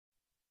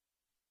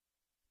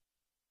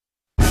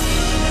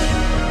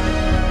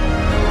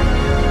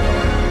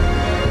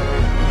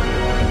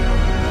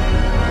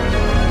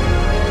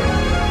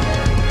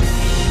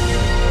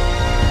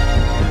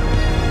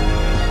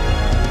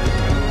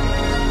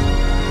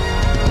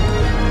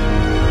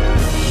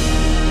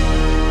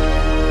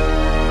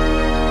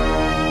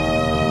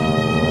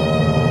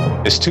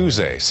It's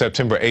Tuesday,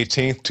 September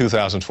 18th,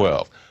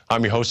 2012.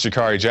 I'm your host,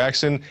 Jakari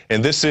Jackson,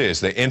 and this is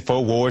the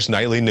Infowars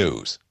Nightly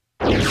News.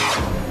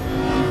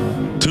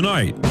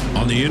 Tonight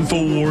on the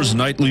Infowars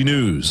Nightly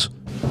News,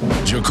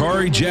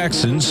 Jakari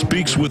Jackson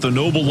speaks with a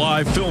Noble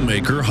Live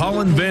filmmaker,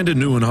 Holland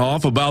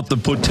Nieuwenhof, about the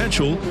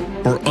potential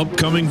for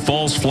upcoming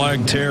false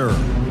flag terror.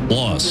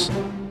 Plus,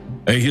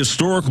 a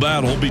historic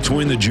battle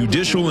between the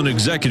judicial and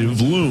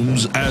executive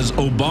looms as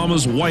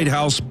Obama's White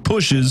House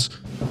pushes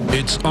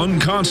its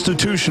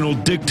unconstitutional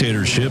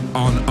dictatorship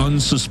on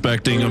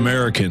unsuspecting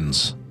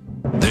Americans.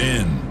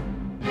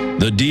 Then,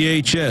 the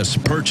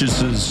DHS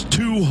purchases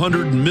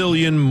 200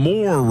 million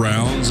more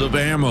rounds of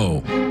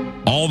ammo.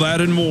 All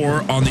that and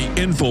more on the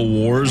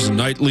Infowars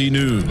Nightly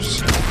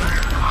News.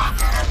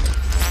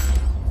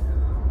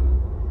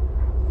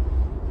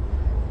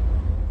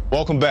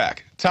 Welcome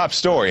back. Top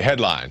story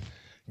headline: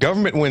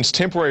 Government wins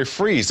temporary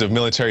freeze of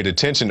military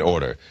detention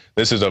order.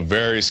 This is a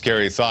very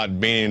scary thought,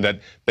 meaning that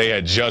they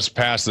had just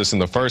passed this in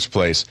the first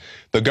place.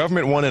 The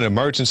government won an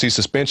emergency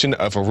suspension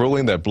of a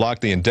ruling that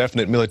blocked the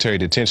indefinite military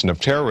detention of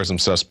terrorism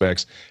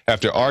suspects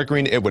after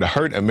arguing it would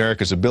hurt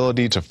America's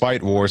ability to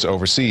fight wars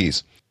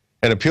overseas.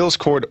 An appeals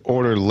court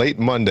order late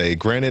Monday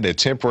granted a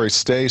temporary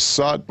stay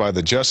sought by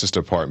the Justice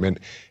Department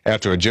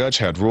after a judge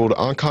had ruled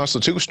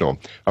unconstitutional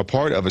a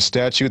part of a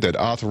statute that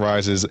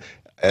authorizes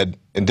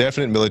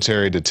indefinite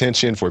military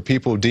detention for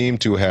people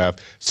deemed to have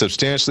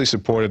substantially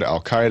supported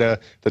al-Qaeda,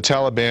 the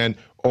Taliban,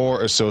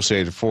 or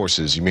associated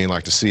forces. You mean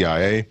like the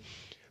CIA?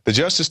 The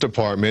Justice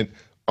Department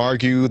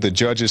argued the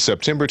judge's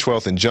September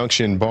 12th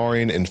injunction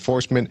barring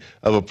enforcement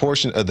of a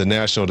portion of the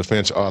National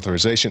Defense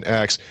Authorization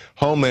Act's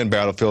Homeland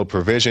Battlefield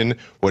provision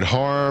would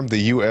harm the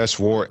U.S.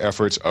 war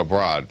efforts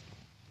abroad.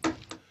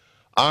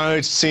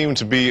 I seem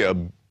to be a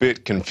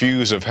bit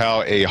confused of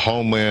how a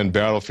Homeland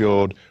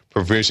Battlefield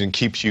provision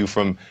keeps you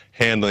from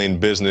handling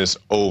business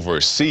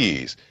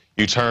overseas.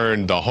 You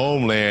turn the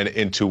homeland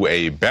into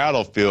a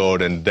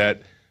battlefield, and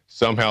that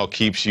somehow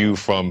keeps you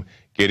from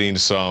getting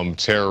some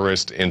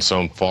terrorist in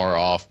some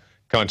far-off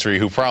country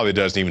who probably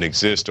doesn't even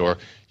exist, or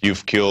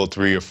you've killed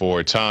 3 or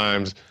 4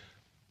 times.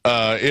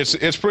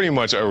 It's pretty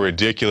much a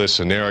ridiculous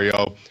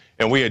scenario,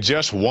 and we had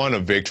just won a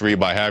victory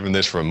by having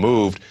this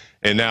removed,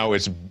 and now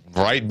it's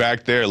right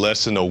back there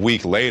less than a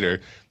week later.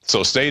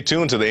 So stay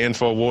tuned to the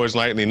Infowars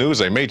Nightly News.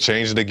 They may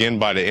change it again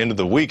by the end of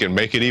the week and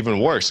make it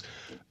even worse.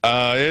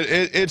 I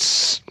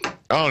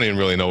don't even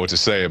really know what to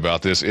say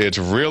about this. It's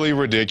really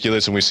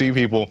ridiculous, and we see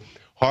people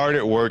hard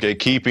at work at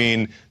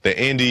keeping the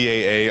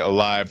NDAA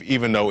alive,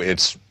 even though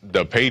it's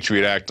the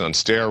Patriot Act on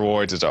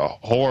steroids. It's a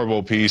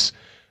horrible piece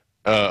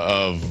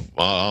of,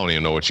 I don't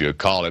even know what you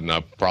call it,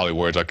 and probably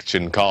words I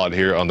shouldn't call it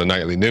here on the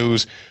Nightly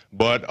News.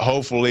 But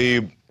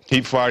hopefully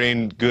keep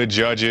fighting good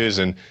judges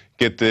and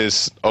get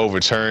this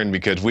overturned,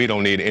 because we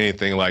don't need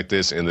anything like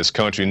this in this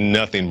country,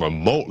 nothing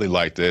remotely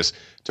like this,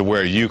 to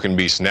where you can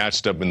be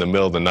snatched up in the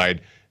middle of the night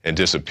and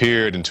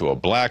disappeared into a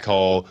black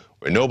hole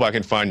where nobody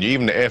can find you.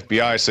 Even the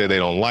FBI say they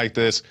don't like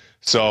this.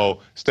 So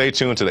stay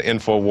tuned to the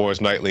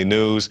Infowars Nightly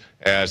News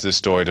as this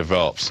story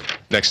develops.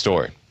 Next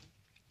story.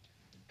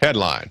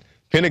 Headline: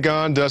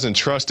 Pentagon doesn't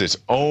trust its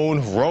own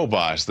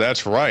robots.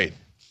 That's right.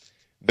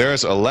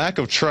 There's a lack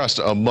of trust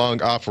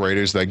among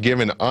operators that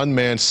given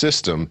unmanned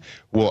system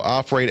will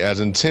operate as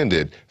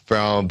intended,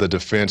 found the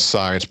Defense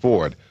Science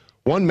Board.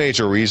 One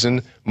major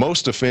reason: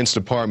 most Defense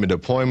Department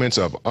deployments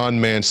of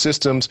unmanned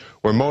systems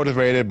were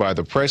motivated by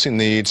the pressing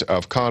needs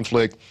of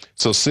conflict,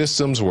 so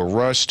systems were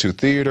rushed to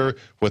theater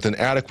with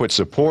inadequate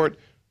support,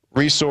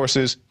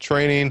 resources,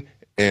 training,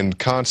 and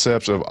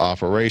concepts of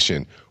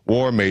operation.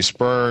 War may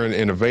spur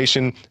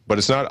innovation, but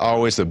it's not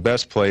always the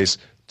best place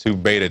to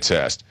beta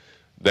test.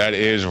 That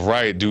is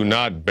right. Do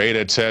not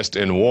beta test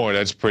in war.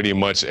 That's pretty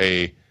much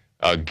a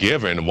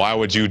given. Why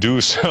would you do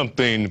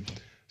something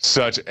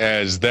such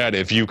as that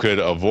if you could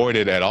avoid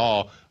it at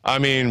all? I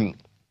mean,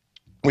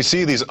 we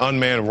see these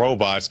unmanned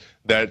robots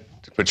that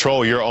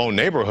patrol your own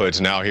neighborhoods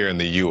now here in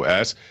the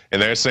U.S.,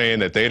 and they're saying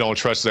that they don't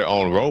trust their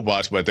own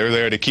robots, but they're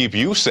there to keep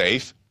you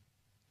safe.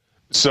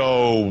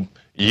 So,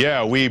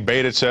 yeah, we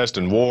beta test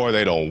in war.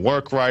 They don't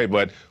work right,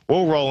 but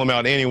we'll roll them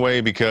out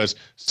anyway because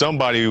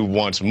somebody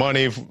wants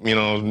money, you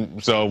know,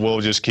 so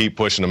we'll just keep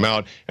pushing them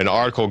out. And the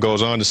article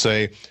goes on to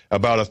say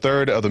about a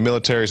third of the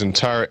military's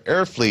entire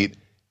air fleet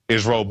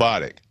is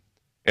robotic.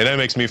 And that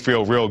makes me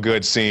feel real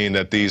good seeing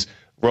that these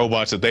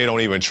robots that they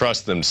don't even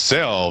trust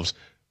themselves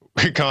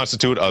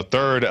constitute a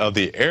third of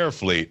the air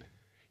fleet.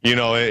 You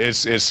know,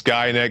 it's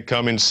Skynet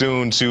coming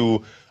soon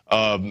to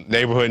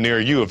neighborhood near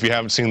you. If you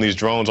haven't seen these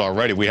drones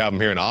already, we have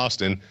them here in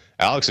Austin.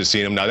 Alex has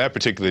seen them. Now, that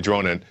particular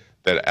drone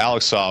that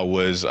Alex saw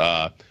was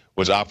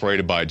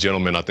operated by a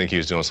gentleman. I think he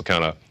was doing some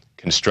kind of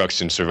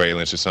construction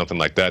surveillance or something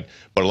like that.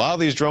 But a lot of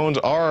these drones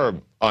are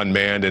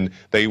unmanned, and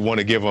they want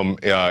to give them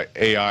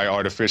AI,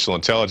 artificial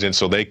intelligence,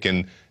 so they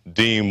can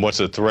deem what's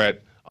a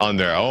threat on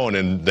their own.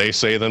 And they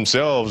say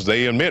themselves,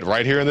 they admit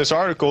right here in this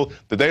article,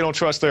 that they don't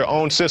trust their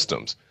own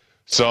systems.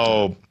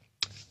 So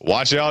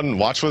watch out and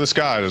watch for the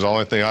skies is the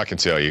only thing I can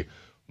tell you.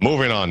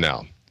 Moving on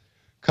now.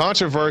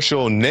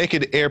 controversial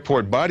naked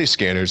airport body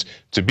scanners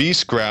to be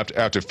scrapped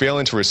after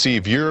failing to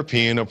receive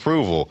European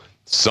approval.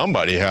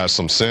 Somebody has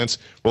some sense.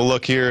 Well,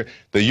 look here,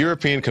 the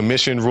European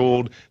Commission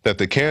ruled that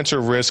the cancer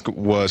risk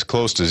was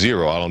close to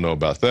zero. I don't know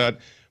about that.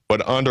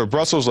 But under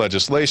Brussels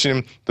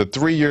legislation, the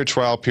 3-year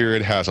trial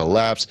period has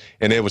elapsed,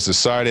 and it was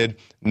decided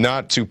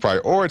not to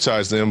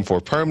prioritize them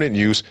for permanent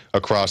use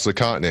across the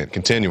continent.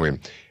 Continuing,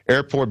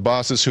 airport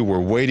bosses who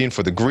were waiting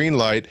for the green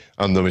light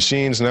on the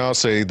machines now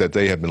say that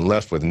they have been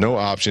left with no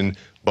option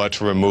but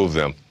to remove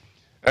them.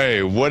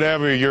 Hey,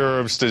 whatever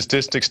your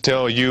statistics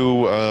tell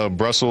you,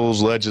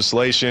 Brussels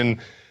legislation,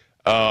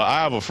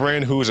 I have a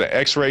friend who's an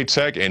X-ray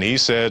tech, and he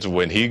says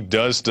when he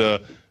does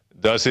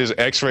his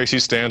X-rays, he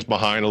stands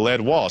behind a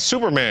lead wall.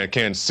 Superman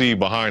can't see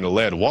behind a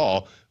lead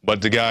wall,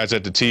 but the guys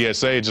at the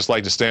TSA just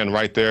like to stand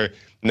right there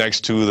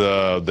next to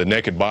the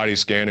naked body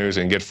scanners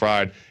and get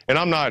fried. And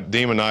I'm not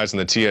demonizing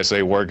the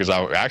TSA workers.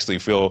 I actually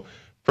feel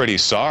pretty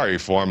sorry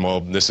for them.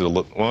 Well, it's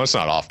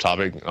not off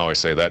topic. I always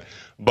say that.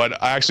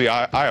 But actually,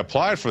 I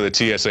applied for the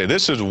TSA.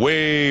 This is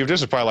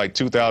probably like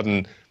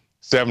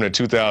 2007 or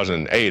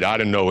 2008. I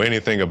didn't know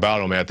anything about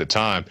them at the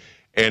time.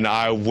 And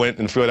I went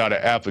and filled out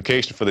an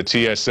application for the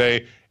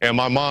TSA. And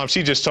my mom,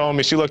 she just told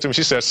me, she looked at me,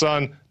 she said,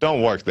 son,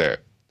 don't work there.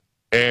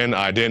 And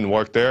I didn't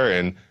work there,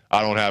 and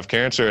I don't have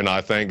cancer, and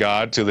I thank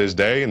God to this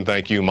day, and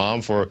thank you,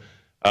 Mom, for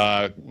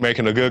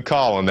making a good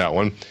call on that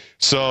one.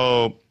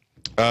 So,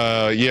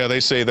 yeah, they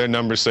say their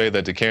numbers say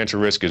that the cancer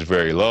risk is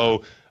very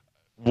low.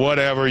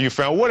 Whatever you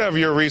found, whatever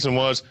your reason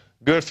was,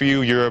 good for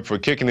you, Europe, for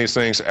kicking these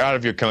things out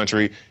of your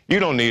country. You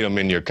don't need them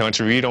in your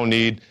country. You don't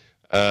need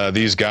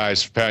these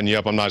guys patting you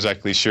up. I'm not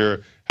exactly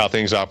sure how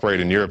things operate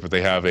in Europe if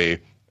they have a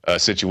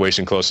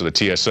situation close to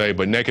the TSA,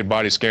 but naked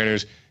body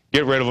scanners,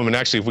 get rid of them. And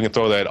actually, if we can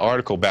throw that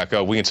article back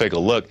up, we can take a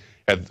look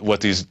at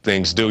what these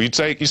things do.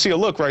 You see a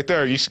look right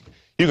there. You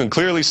can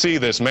clearly see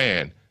this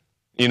man,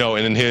 you know,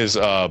 and in his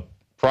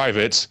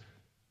privates,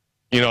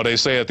 you know, they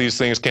say that these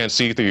things can't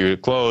see through your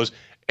clothes.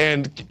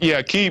 And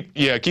keep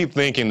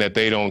thinking that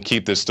they don't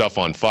keep this stuff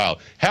on file.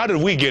 How did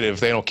we get it if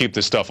they don't keep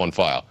this stuff on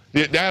file?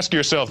 Ask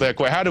yourself that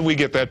question. How did we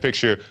get that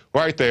picture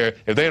right there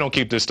if they don't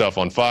keep this stuff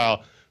on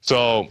file?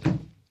 So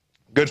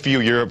good for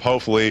you, Europe.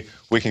 Hopefully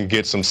we can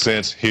get some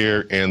sense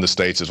here in the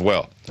States as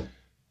well.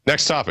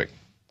 Next topic.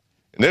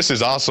 And this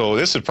is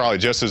probably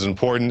just as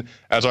important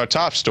as our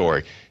top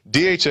story.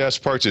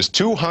 DHS purchased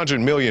 200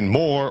 million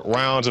more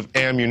rounds of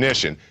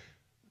ammunition.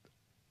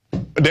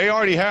 They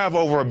already have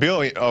over $1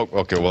 billion. Oh,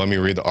 okay, well, let me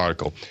read the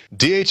article.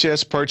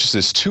 DHS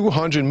purchases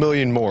 200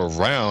 million more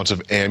rounds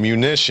of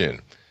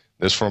ammunition.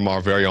 This from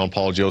our very own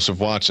Paul Joseph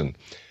Watson.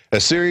 A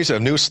series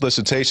of new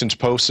solicitations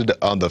posted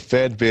on the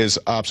FedBiz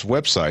Ops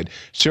website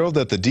show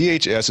that the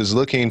DHS is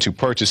looking to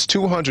purchase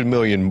 200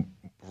 million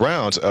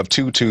rounds of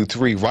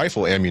 .223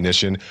 rifle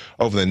ammunition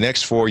over the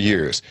next 4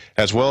 years,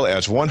 as well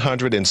as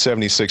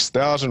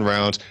 176,000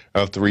 rounds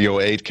of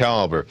 .308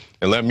 caliber.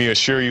 And let me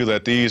assure you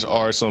that these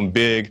are some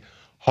big,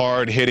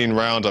 hard-hitting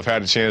rounds. I've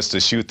had a chance to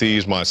shoot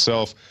these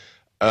myself.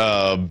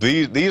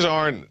 These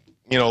aren't,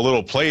 you know,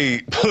 little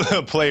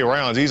play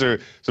rounds. These are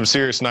some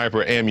serious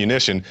sniper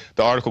ammunition.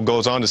 The article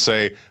goes on to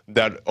say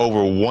that over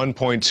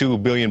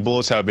 1.2 billion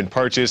bullets have been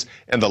purchased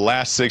in the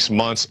last 6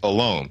 months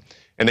alone.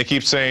 And they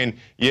keep saying,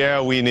 yeah,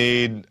 we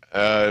need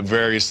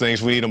various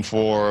things. We need them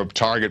for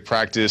target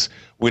practice.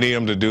 We need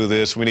them to do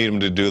this. We need them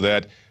to do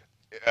that.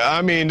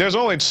 I mean, there's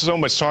only so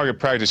much target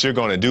practice you're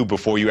going to do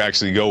before you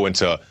actually go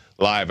into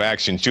live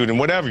action shooting,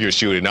 whatever you're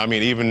shooting. I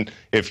mean, even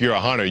if you're a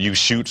hunter, you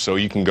shoot so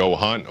you can go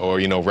hunt, or,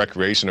 you know,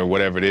 recreation or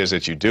whatever it is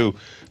that you do.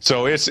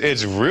 So it's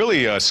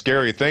really a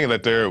scary thing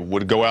that they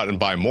would go out and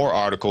buy more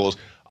articles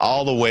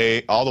all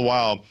the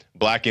while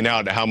blacking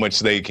out how much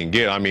they can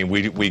get. I mean,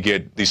 we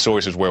get these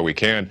sources where we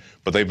can,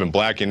 but they've been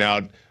blacking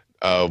out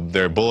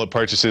their bullet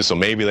purchases, so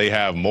maybe they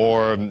have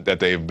more that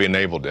they've been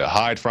able to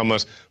hide from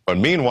us. But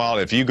meanwhile,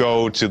 if you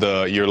go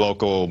to your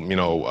local, you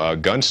know,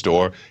 gun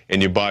store and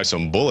you buy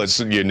some bullets,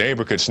 your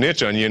neighbor could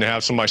snitch on you and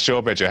have somebody show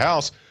up at your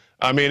house.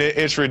 I mean,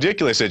 it's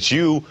ridiculous that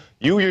you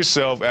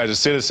yourself as a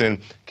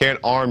citizen can't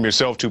arm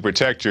yourself to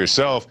protect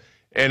yourself.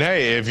 And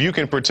hey, if you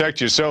can protect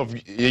yourself,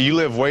 you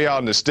live way out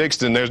in the sticks,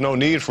 then there's no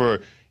need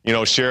for, you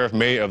know, Sheriff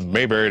of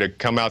Mayberry to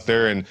come out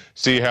there and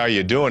see how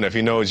you're doing if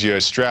he knows you're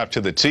strapped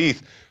to the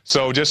teeth.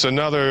 So just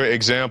another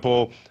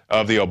example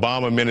of the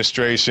Obama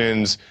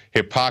administration's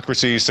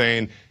hypocrisy,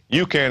 saying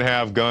you can't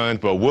have guns,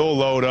 but we'll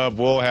load up,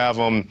 we'll have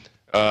them.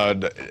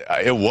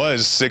 It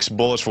was 6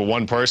 bullets for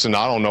one person.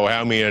 I don't know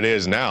how many it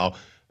is now.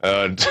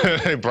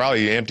 They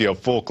probably empty a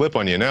full clip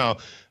on you now.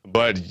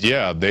 But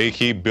yeah, they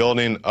keep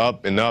building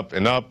up and up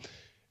and up.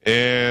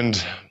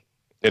 And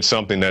it's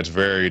something that's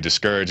very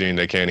discouraging.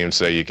 They can't even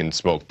say you can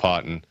smoke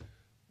pot and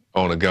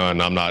own a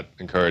gun. I'm not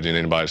encouraging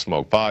anybody to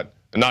smoke pot.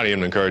 And not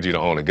even encourage you to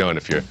own a gun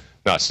if you're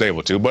not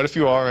stable to. But if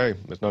you are, hey,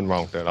 there's nothing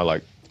wrong with that. I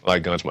like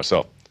guns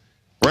myself.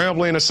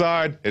 Rambling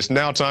aside, it's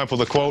now time for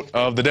the quote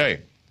of the day.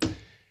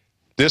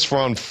 This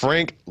from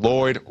Frank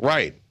Lloyd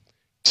Wright.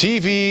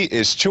 TV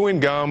is chewing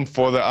gum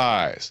for the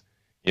eyes.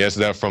 Yes,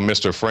 that from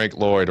Mr. Frank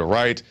Lloyd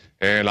Wright.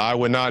 And I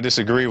would not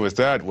disagree with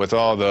that, with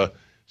all the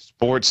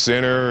Sports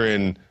Center,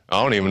 and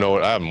I don't even know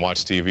I haven't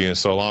watched TV in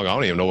so long. I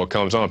don't even know what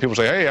comes on. People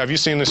say, hey, have you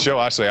seen this show?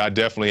 I say, I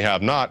definitely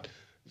have not.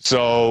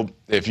 So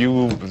if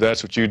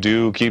that's what you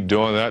do, keep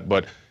doing that.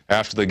 But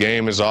after the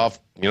game is off,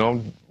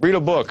 read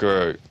a book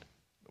or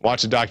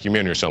watch a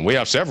documentary or something. We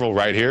have several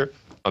right here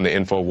on the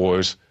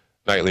Infowars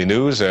Nightly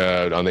News,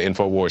 on the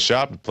Infowars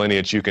shop. Plenty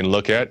that you can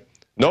look at.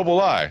 Noble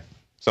Eye,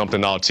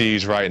 something I'll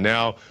tease right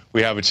now.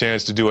 We have a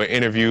chance to do an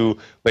interview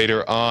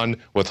later on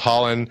with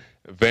Holland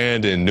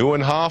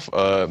Nieuwenhof,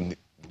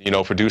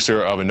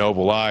 producer of A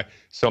Noble Eye.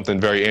 Something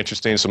very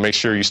interesting, so make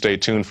sure you stay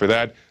tuned for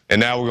that. And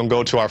now we're going to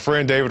go to our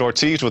friend David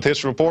Ortiz with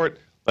his report.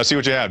 Let's see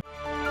what you have.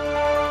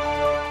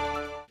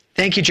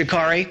 Thank you,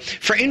 Jakari.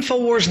 For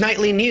Infowars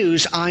Nightly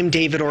News, I'm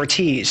David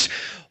Ortiz.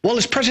 Well,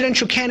 is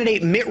presidential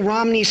candidate Mitt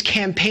Romney's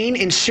campaign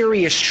in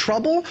serious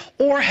trouble,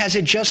 or has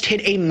it just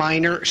hit a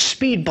minor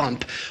speed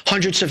bump?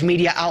 Hundreds of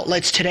media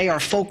outlets today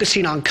are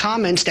focusing on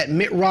comments that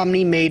Mitt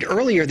Romney made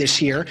earlier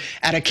this year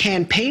at a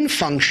campaign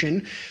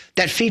function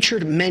that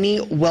featured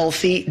many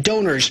wealthy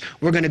donors.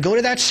 We're going to go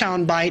to that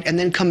soundbite and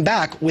then come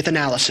back with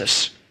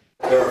analysis.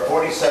 There are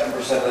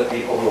 47% of the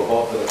people who will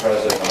vote for the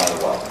president no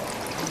matter what.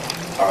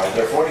 All right,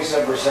 there are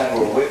 47%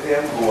 who are with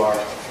him, who are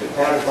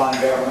dependent upon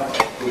government,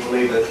 who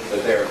believe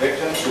that they are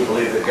victims, who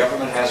believe that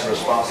government has a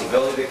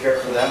responsibility to care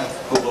for them,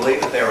 who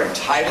believe that they're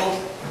entitled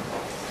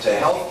to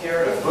health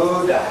care, to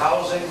food, to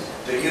housing,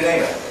 to you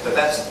name it. But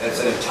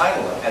it's an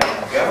entitlement, and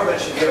the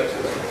government should give it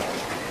to them.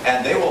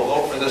 And they will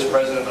vote for this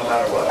president no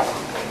matter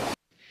what.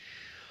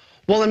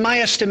 Well, in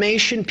my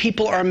estimation,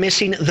 people are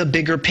missing the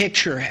bigger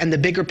picture. And the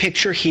bigger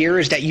picture here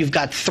is that you've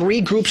got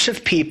three groups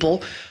of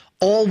people,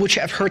 all which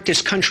have hurt this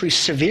country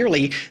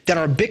severely, that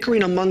are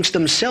bickering amongst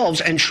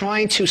themselves and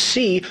trying to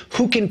see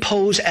who can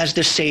pose as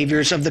the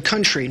saviors of the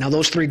country. Now,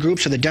 those three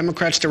groups are the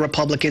Democrats, the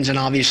Republicans, and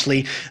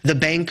obviously the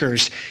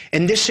bankers.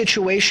 In this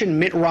situation,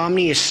 Mitt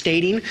Romney is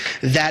stating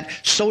that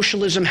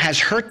socialism has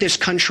hurt this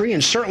country,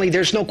 and certainly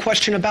there's no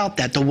question about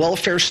that. The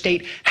welfare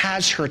state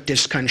has hurt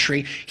this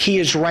country. He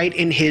is right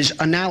in his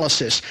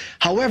analysis.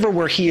 However,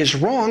 where he is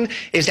wrong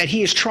is that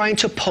he is trying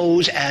to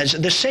pose as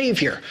the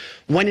savior,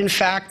 when in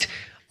fact,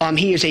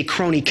 he is a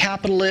crony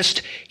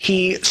capitalist.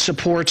 He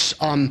supports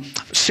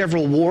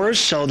several wars.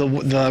 So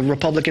the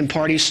Republican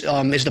Party is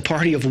the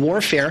party of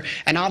warfare.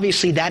 And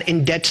obviously that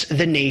indebts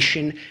the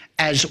nation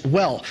as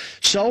well.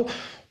 So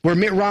where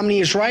Mitt Romney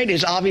is right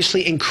is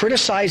obviously in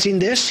criticizing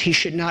this. He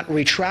should not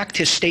retract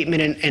his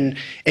statement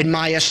in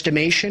my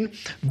estimation.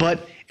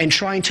 But in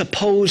trying to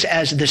pose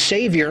as the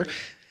savior,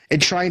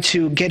 and trying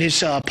to get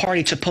his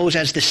party to pose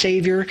as the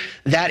savior,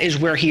 that is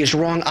where he is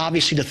wrong.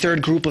 Obviously, the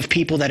third group of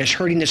people that is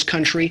hurting this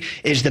country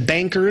is the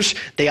bankers.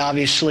 They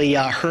obviously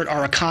hurt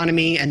our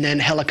economy, and then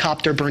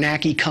Helicopter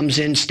Bernanke comes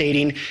in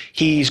stating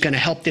he's going to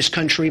help this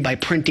country by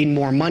printing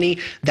more money.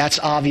 That's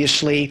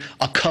obviously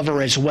a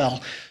cover as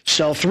well.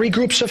 So three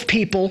groups of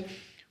people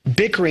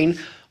bickering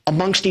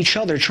amongst each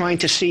other, trying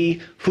to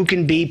see who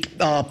can be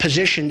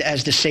positioned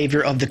as the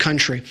savior of the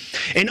country.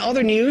 In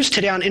other news,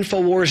 today on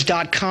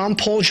Infowars.com,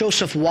 Paul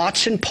Joseph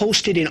Watson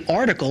posted an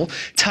article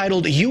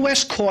titled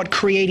U.S. Caught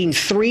Creating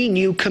 3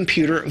 New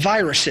Computer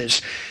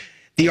Viruses.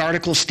 The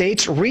article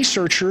states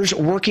researchers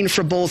working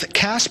for both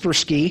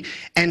Kaspersky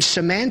and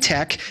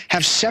Symantec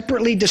have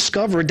separately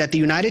discovered that the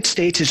United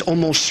States is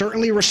almost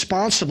certainly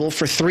responsible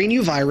for 3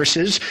 new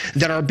viruses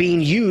that are being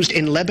used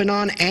in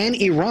Lebanon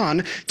and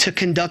Iran to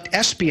conduct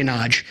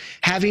espionage,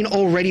 having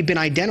already been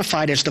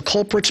identified as the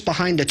culprits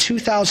behind the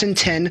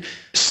 2010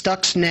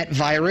 Stuxnet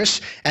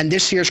virus and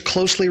this year's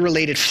closely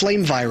related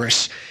Flame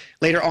virus.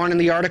 Later on in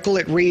the article,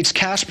 it reads,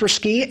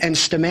 Kaspersky and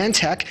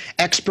Symantec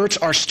experts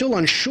are still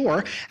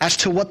unsure as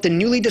to what the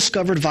newly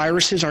discovered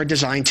viruses are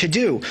designed to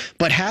do,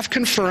 but have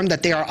confirmed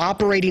that they are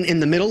operating in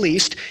the Middle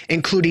East,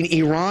 including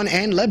Iran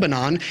and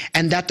Lebanon,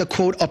 and that the,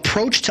 quote,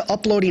 approach to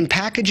uploading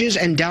packages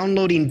and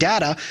downloading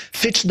data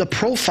fits the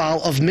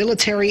profile of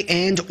military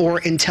and or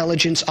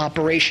intelligence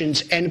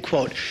operations, end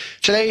quote.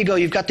 So there you go.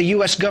 You've got the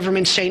U.S.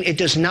 government saying it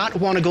does not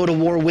want to go to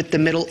war with the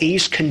Middle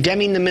East,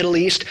 condemning the Middle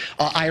East,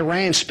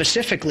 Iran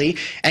specifically,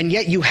 and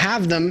yet you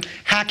have them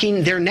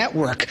hacking their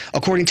network,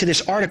 according to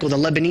this article, the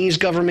Lebanese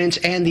government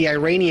and the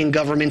Iranian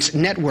government's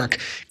network.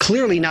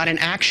 Clearly not an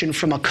action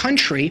from a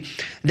country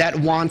that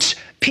wants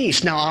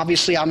peace. Now,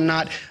 obviously, I'm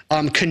not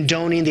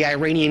condoning the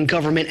Iranian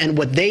government and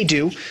what they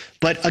do,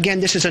 but again,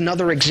 this is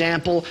another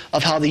example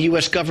of how the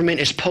U.S. government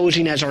is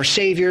posing as our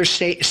saviors,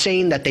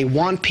 saying that they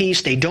want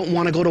peace, they don't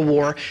want to go to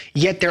war,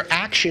 yet their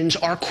actions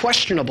are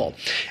questionable.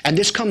 And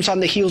this comes on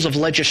the heels of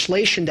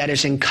legislation that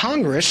is in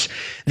Congress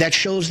that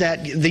shows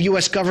that the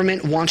U.S.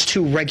 government wants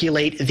to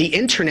regulate the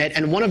Internet.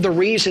 And one of the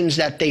reasons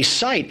that they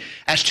cite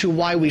as to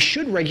why we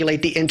should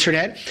regulate the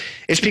Internet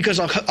is because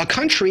a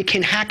country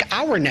can hack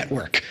our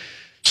network.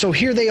 So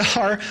here they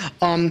are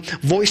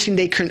voicing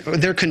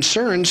their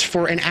concerns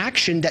for an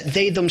action that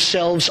they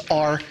themselves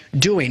are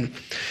doing.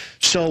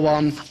 So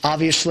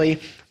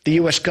obviously, the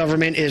U.S.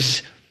 government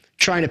is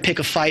trying to pick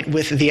a fight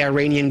with the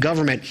Iranian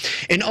government.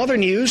 In other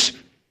news,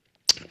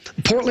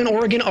 Portland,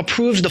 Oregon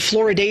approves the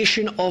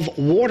fluoridation of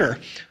water.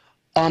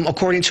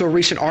 According to a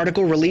recent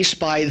article released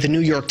by the New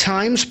York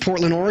Times,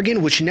 Portland,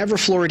 Oregon, which never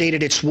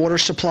fluoridated its water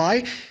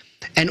supply,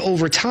 and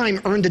over time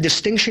earned the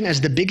distinction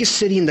as the biggest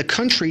city in the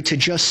country to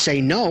just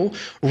say no,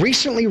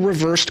 recently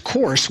reversed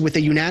course with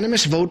a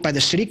unanimous vote by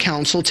the city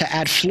council to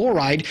add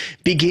fluoride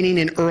beginning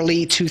in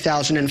early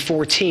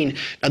 2014.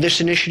 Now, this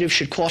initiative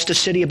should cost the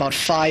city about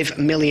 $5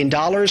 million.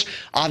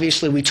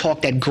 Obviously, we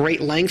talked at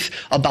great length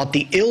about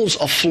the ills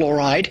of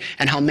fluoride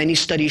and how many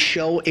studies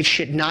show it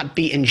should not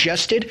be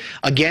ingested.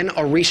 Again,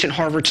 a recent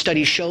Harvard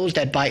study shows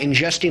that by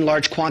ingesting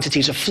large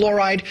quantities of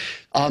fluoride,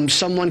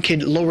 someone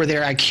could lower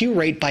their IQ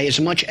rate by as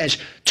much as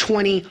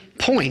 20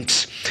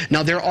 points.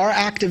 Now, there are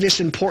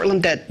activists in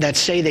Portland that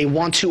say they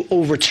want to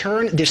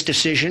overturn this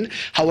decision.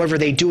 However,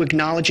 they do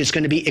acknowledge it's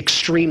going to be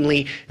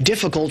extremely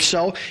difficult.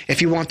 So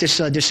if you want this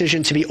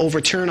decision to be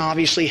overturned,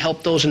 obviously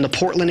help those in the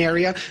Portland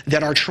area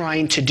that are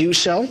trying to do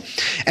so.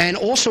 And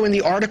also in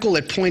the article,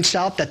 it points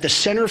out that the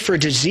Center for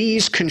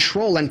Disease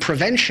Control and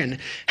Prevention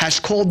has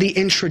called the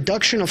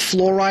introduction of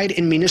fluoride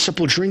in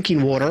municipal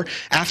drinking water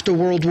after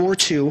World War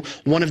II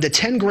one of the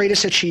 10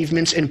 greatest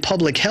achievements in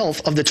public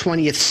health of the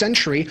 20th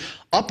century,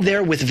 up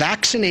there with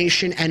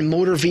vaccination and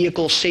motor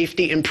vehicle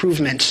safety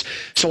improvements.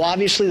 So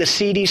obviously the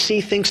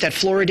CDC thinks that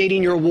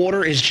fluoridating your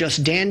water is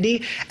just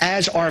dandy,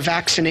 as are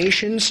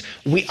vaccinations.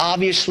 We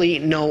obviously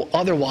know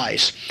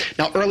otherwise.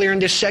 Now, earlier in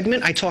this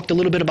segment, I talked a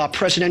little bit about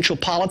presidential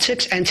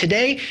politics, and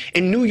today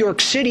in New York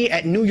City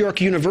at New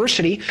York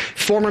University,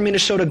 former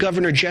Minnesota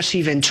Governor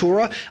Jesse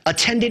Ventura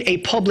attended a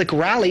public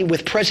rally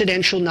with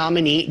presidential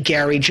nominee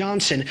Gary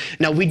Johnson.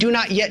 Now, we do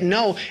not yet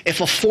know if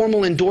a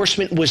formal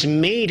endorsement was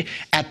made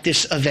at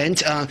this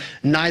event.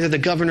 Neither the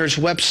governor's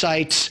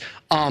websites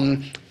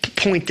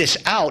point this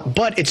out,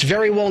 but it's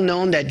very well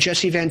known that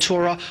Jesse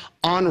Ventura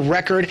on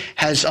record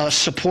has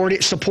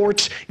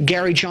supports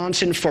Gary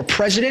Johnson for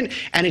president,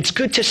 and it's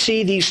good to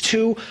see these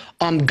two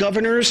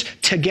governors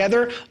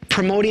together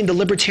promoting the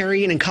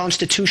libertarian and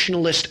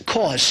constitutionalist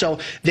cause. So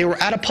they were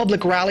at a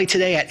public rally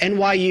today at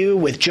NYU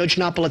with Judge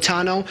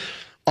Napolitano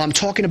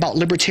talking about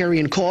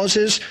libertarian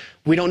causes.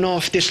 We don't know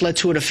if this led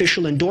to an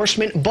official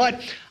endorsement,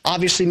 but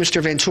obviously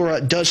Mr. Ventura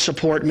does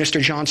support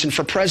Mr. Johnson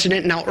for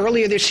president. Now,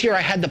 earlier this year,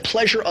 I had the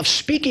pleasure of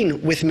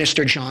speaking with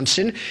Mr.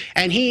 Johnson,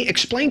 and he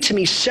explained to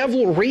me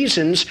several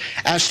reasons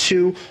as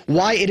to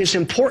why it is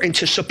important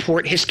to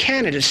support his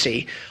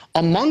candidacy.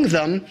 Among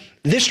them,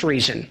 this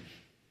reason.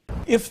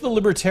 If the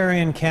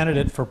Libertarian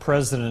candidate for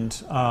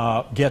president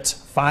gets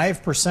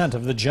 5%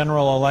 of the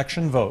general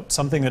election vote,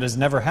 something that has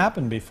never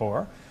happened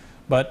before,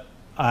 but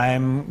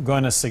I'm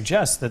going to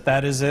suggest that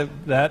that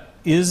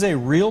is a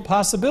real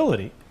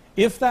possibility.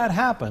 If that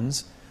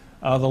happens,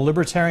 the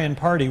Libertarian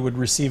Party would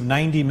receive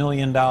 $90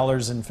 million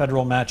in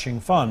federal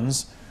matching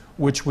funds,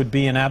 which would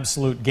be an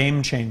absolute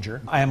game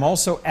changer. I am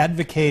also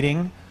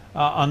advocating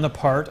on the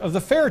part of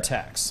the fair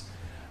tax.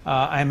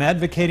 I'm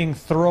advocating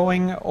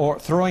throwing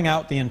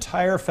out the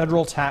entire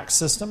federal tax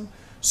system.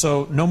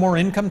 So no more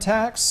income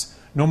tax,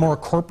 no more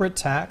corporate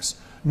tax,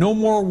 no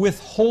more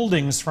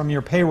withholdings from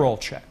your payroll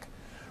check.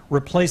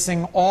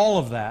 Replacing all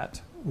of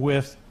that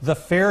with the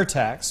fair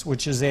tax,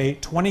 which is a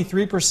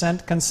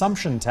 23%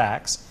 consumption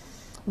tax,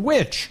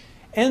 which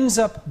ends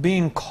up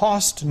being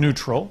cost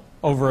neutral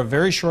over a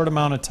very short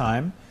amount of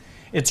time.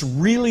 It's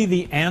really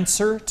the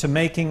answer to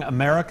making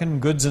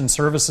American goods and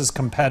services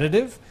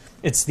competitive.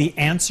 It's the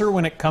answer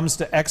when it comes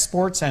to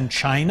exports and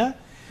China.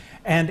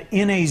 And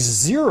in a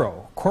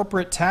zero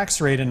corporate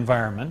tax rate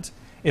environment,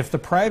 if the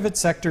private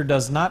sector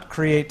does not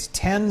create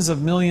tens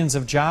of millions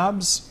of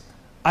jobs,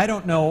 I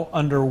don't know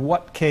under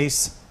what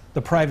case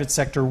the private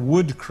sector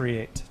would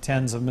create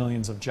tens of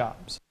millions of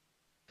jobs.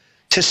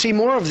 To see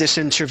more of this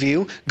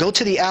interview, go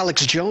to the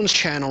Alex Jones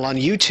channel on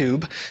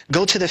YouTube,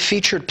 go to the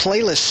featured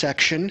playlist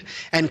section,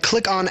 and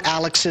click on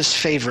Alex's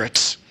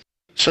favorites.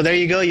 So there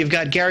you go. You've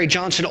got Gary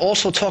Johnson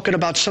also talking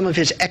about some of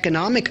his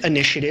economic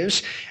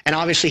initiatives. And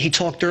obviously he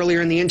talked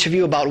earlier in the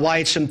interview about why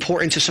it's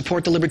important to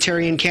support the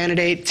Libertarian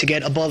candidate to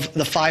get above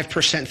the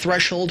 5%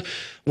 threshold.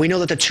 We know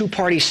that the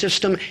two-party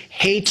system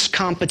hates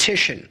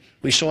competition.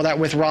 We saw that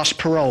with Ross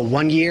Perot.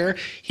 1 year,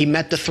 he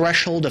met the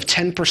threshold of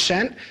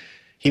 10%.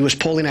 He was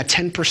polling at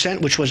 10%,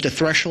 which was the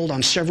threshold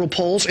on several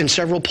polls,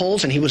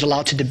 and he was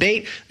allowed to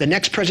debate. The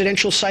next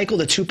presidential cycle,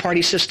 the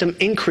two-party system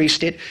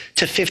increased it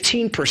to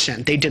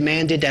 15%. They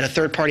demanded that a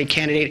third-party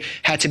candidate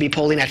had to be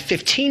polling at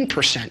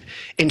 15%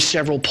 in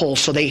several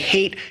polls, so they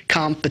hate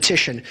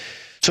competition.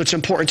 So it's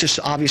important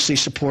to obviously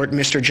support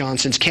Mr.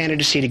 Johnson's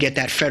candidacy to get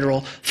that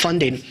federal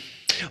funding.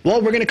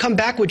 Well, we're going to come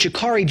back with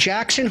Jakari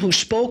Jackson, who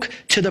spoke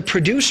to the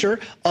producer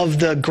of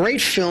the great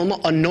film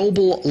A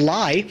Noble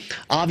Lie.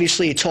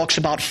 Obviously, it talks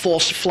about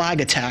false flag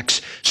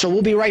attacks. So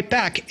we'll be right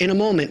back in a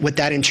moment with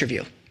that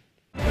interview.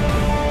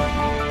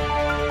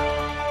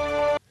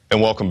 And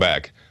welcome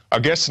back. Our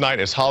guest tonight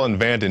is Holland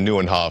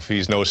Nieuwenhof.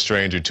 He's no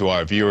stranger to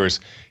our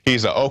viewers.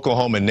 He's an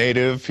Oklahoma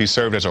native. He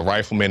served as a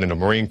rifleman in the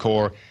Marine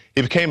Corps.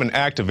 He became an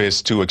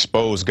activist to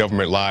expose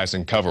government lies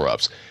and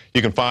cover-ups.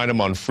 You can find him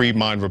on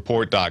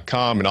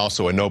freemindreport.com and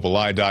also at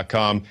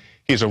noblelie.com.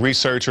 He's a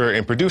researcher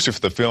and producer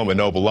for the film A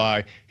Noble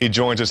Lie. He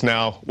joins us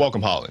now.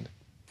 Welcome, Holland.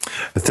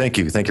 Thank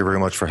you. Thank you very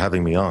much for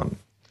having me on.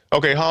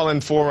 Okay,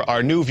 Holland, for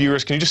our new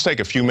viewers, can you just take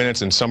a few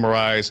minutes and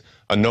summarize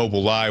A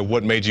Noble Lie?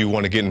 What made you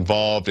want to get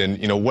involved,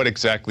 and what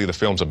exactly the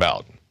film's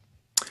about?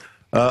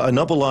 A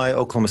Noble Lie,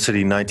 Oklahoma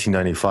City,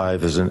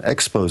 1995, is an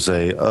expose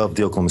of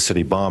the Oklahoma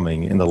City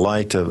bombing in the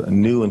light of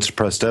new and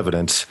suppressed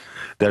evidence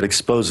that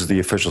exposes the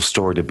official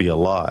story to be a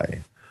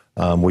lie.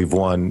 We've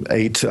won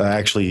 8,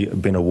 actually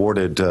been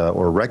awarded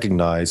or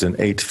recognized in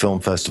 8 film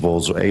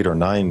festivals, 8 or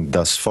 9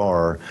 thus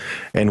far,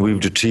 and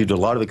we've achieved a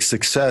lot of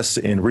success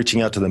in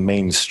reaching out to the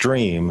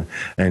mainstream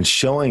and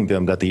showing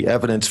them that the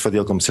evidence for the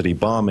Oklahoma City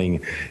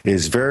bombing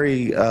is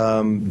very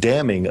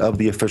damning of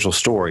the official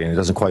story, and it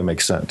doesn't quite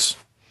make sense.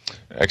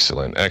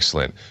 Excellent,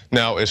 excellent.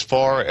 Now, as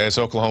far as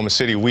Oklahoma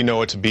City, we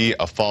know it to be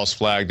a false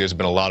flag. There's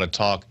been a lot of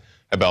talk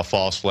about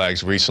false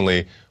flags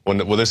recently.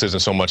 Well, this isn't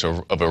so much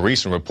of a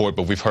recent report,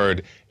 but we've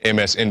heard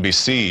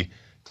MSNBC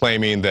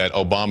claiming that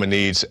Obama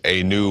needs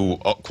a new,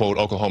 quote,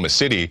 Oklahoma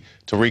City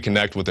to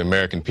reconnect with the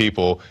American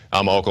people.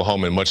 I'm an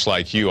Oklahoman, much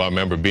like you. I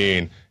remember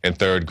being in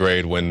 3rd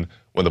grade when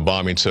the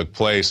bombing took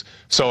place.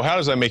 So how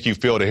does that make you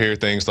feel to hear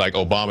things like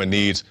Obama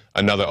needs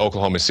another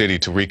Oklahoma City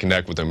to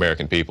reconnect with the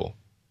American people?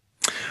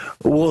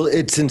 Well,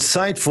 it's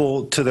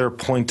insightful to their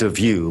point of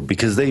view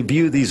because they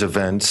view these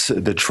events,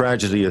 the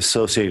tragedy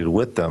associated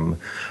with them,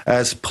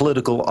 as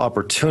political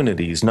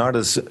opportunities, not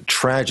as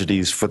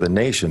tragedies for the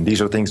nation.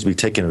 These are things to be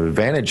taken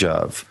advantage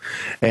of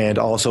and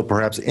also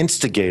perhaps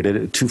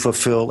instigated to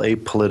fulfill a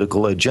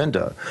political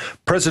agenda.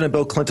 President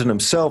Bill Clinton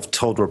himself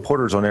told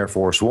reporters on Air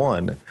Force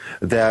One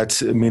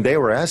that, they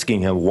were asking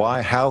him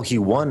how he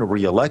won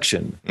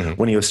re-election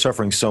when he was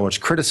suffering so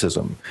much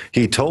criticism.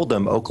 He told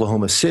them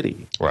Oklahoma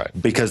City, right,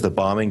 because the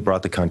bombing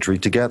brought the country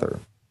together.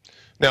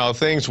 Now,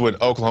 things with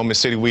Oklahoma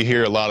City, we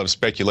hear a lot of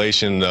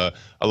speculation, a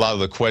lot of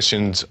the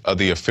questions of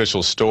the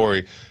official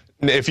story.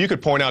 If you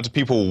could point out to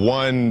people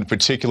one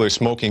particular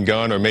smoking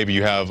gun, or maybe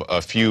you have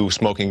a few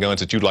smoking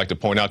guns that you'd like to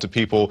point out to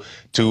people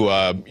to,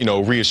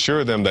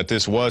 reassure them that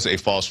this was a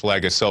false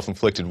flag, a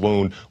self-inflicted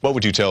wound, what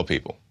would you tell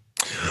people?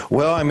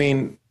 Well,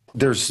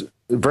 there's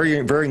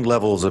varying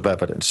levels of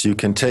evidence. You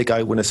can take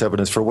eyewitness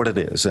evidence for what it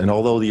is, and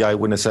although the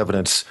eyewitness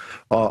evidence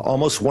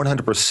almost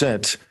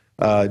 100%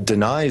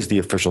 denies the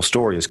official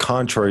story, is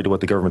contrary to what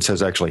the government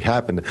says actually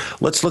happened,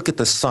 let's look at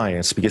the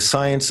science, because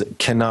science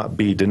cannot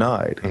be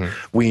denied.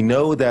 We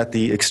know that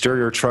the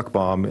exterior truck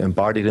bomb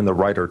embodied in the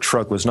Ryder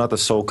truck was not the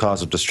sole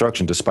cause of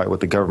destruction, despite what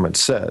the government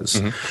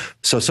says.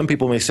 So some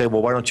people may say,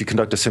 well, why don't you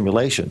conduct a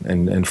simulation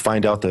and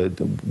find out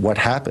what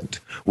happened?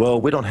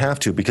 Well, we don't have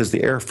to, because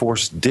the Air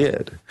Force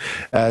did.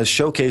 As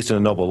showcased in A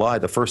Noble Lie,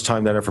 the first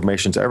time that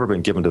information's ever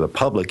been given to the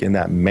public in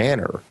that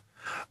manner,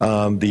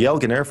 the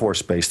Elgin Air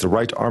Force Base, the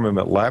Wright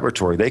Armament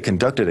Laboratory, they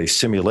conducted a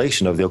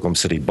simulation of the Oklahoma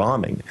City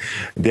bombing.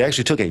 They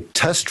actually took a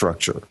test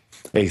structure,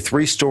 a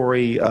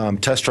 3-story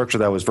test structure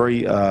that was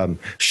very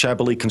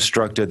shabbily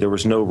constructed. There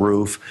was no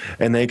roof,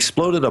 and they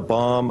exploded a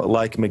bomb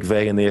like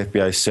McVeigh and the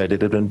FBI said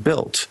it had been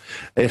built.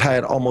 It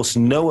had almost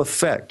no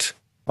effect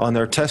on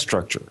their test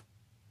structure.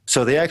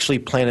 So they actually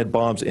planted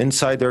bombs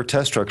inside their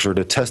test structure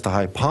to test the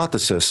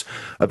hypothesis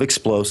of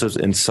explosives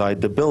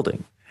inside the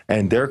building.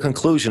 And their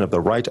conclusion of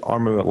the Wright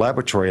Armament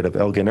Laboratory at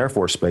Elgin Air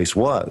Force Base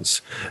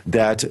was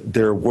that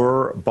there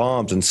were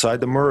bombs inside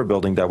the Murrah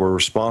building that were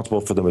responsible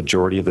for the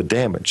majority of the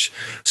damage.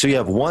 So you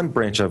have one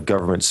branch of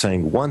government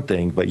saying one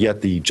thing, but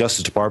yet the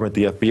Justice Department,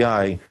 the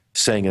FBI,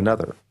 saying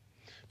another.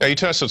 Now, you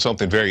touched on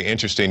something very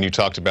interesting. You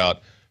talked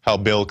about how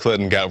Bill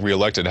Clinton got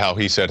reelected, how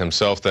he said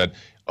himself that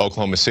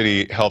Oklahoma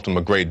City helped him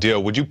a great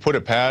deal. Would you put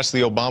it past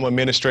the Obama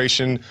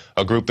administration,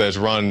 a group that's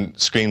run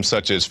schemes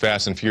such as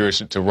Fast and Furious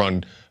to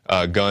run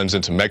guns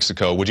into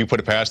Mexico? Would you put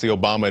it past the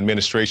Obama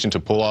administration to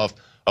pull off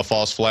a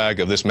false flag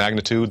of this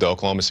magnitude, the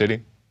Oklahoma City?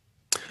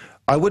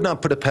 I would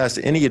not put it past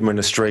any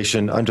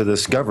administration under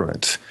this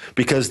government,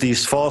 because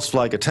these false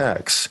flag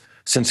attacks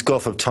since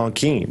Gulf of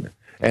Tonkin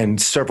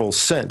and several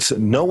since,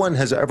 no one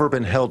has ever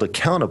been held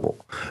accountable.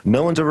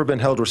 No one's ever been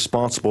held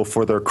responsible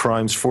for their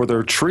crimes, for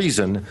their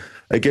treason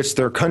against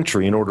their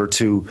country in order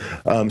to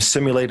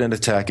simulate an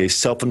attack, a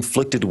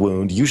self-inflicted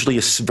wound, usually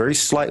a very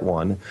slight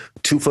one,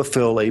 to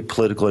fulfill a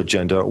political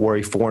agenda or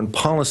a foreign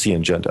policy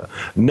agenda.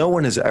 No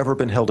one has ever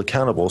been held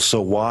accountable, so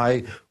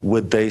why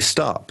would they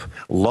stop?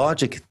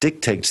 Logic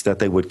dictates that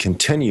they would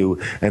continue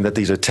and that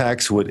these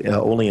attacks would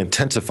only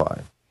intensify.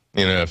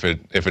 If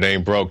it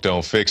ain't broke,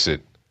 don't fix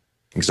it.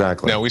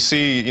 Exactly. Now, we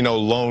see,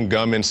 lone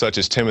gunmen such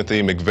as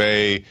Timothy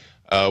McVeigh,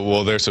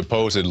 they're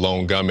supposed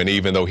lone gunmen,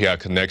 even though he had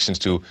connections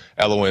to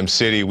LOM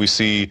City. We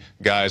see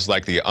guys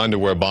like the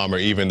underwear bomber,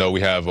 even though we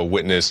have a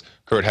witness,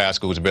 Kurt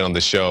Haskell, who's been on the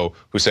show,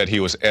 who said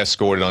he was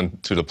escorted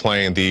onto the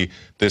plane.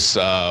 This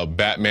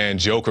Batman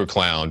Joker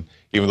clown,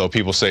 even though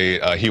people say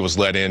he was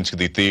let into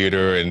the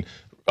theater, and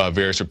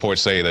various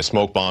reports say that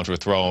smoke bombs were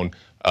thrown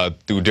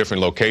through different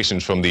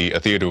locations from the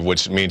theater,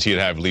 which means he'd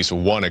have at least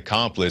one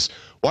accomplice.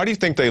 Why do you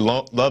think they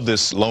love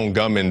this lone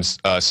gunman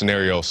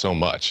scenario so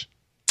much?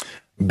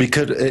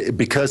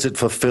 Because it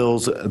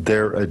fulfills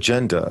their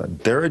agenda.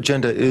 Their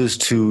agenda is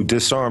to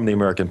disarm the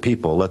American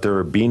people. Let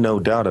there be no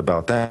doubt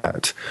about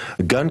that.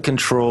 Gun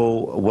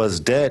control was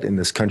dead in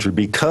this country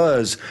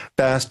because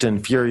Fast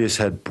and Furious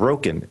had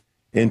broken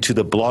into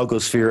the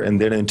blogosphere and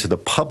then into the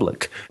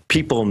public.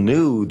 People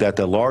knew that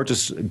the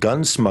largest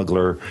gun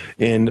smuggler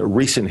in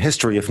recent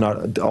history, if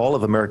not all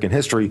of American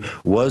history,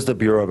 was the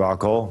Bureau of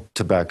Alcohol,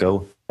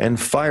 Tobacco, and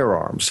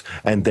Firearms.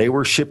 And they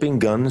were shipping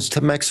guns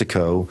to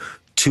Mexico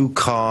to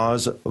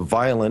cause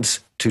violence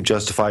to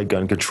justify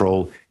gun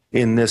control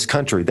in this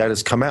country. That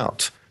has come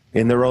out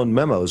in their own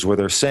memos where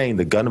they're saying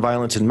the gun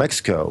violence in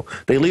Mexico,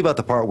 they leave out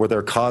the part where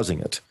they're causing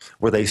it,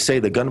 where they say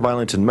the gun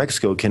violence in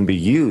Mexico can be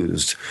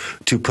used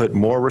to put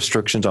more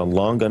restrictions on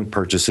long gun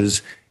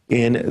purchases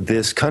in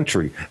this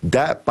country.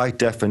 That, by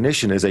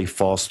definition, is a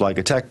false flag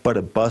attack, but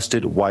it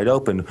busted wide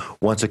open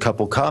once a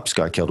couple cops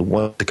got killed.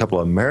 Once a couple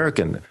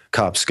American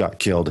cops got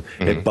killed,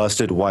 it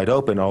busted wide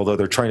open. Although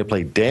they're trying to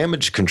play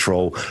damage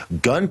control,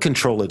 gun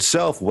control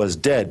itself was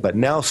dead. But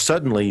now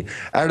suddenly,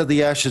 out of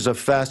the ashes of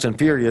Fast and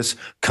Furious,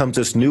 comes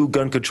this new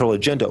gun control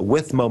agenda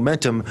with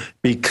momentum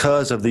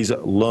because of these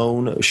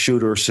lone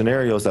shooter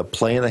scenarios that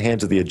play in the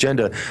hands of the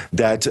agenda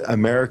that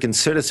American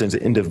citizens,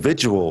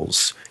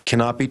 individuals,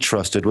 cannot be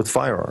trusted with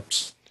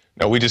firearms.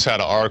 Now, we just had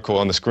an article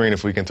on the screen,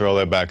 if we can throw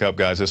that back up,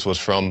 guys. This was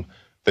from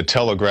The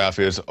Telegraph.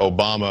 Is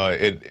Obama,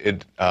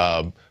 it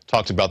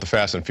talked about the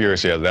Fast and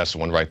Furious. Yeah, that's the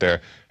one right there.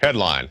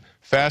 Headline,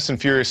 Fast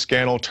and Furious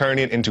scandal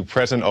turning into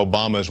President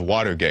Obama's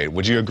Watergate.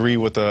 Would you agree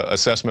with an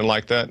assessment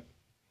like that,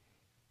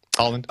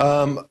 Holland?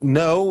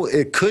 No,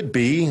 it could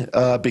be,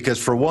 because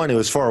for one, it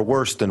was far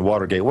worse than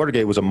Watergate.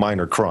 Watergate was a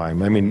minor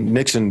crime. I mean,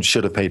 Nixon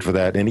should have paid for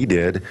that, and he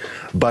did.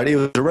 But it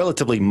was a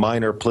relatively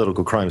minor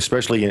political crime,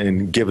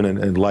 especially given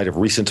in light of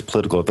recent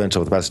political events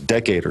over the past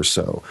decade or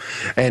so.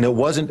 And it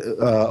wasn't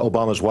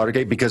Obama's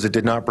Watergate because it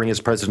did not bring his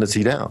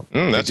presidency down.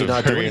 That's a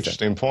very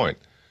interesting point.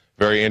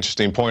 Very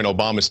interesting point.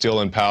 Obama's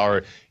still in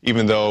power,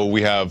 even though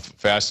we have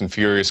Fast and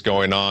Furious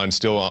going on,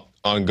 still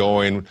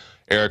ongoing.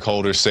 Eric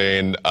Holder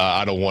saying,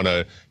 I don't want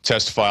to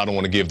testify, I don't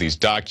want to give these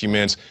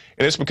documents.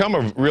 And it's become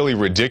a really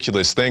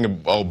ridiculous thing.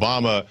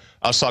 Obama,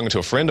 I was talking to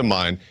a friend of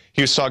mine,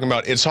 he was talking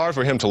about it's hard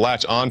for him to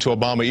latch on to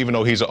Obama, even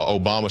though he's an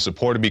Obama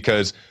supporter,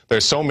 because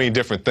there's so many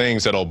different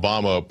things that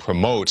Obama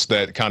promotes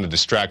that kind of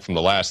distract from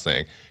the last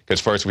thing.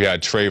 Because first we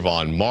had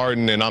Trayvon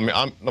Martin, and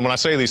when I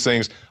say these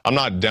things, I'm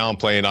not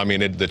downplaying. I mean,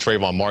 the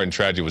Trayvon Martin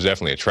tragedy was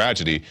definitely a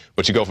tragedy,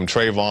 but you go from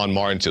Trayvon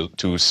Martin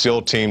to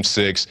SEAL Team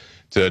 6,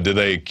 did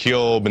they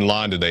kill bin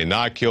Laden? Did they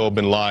not kill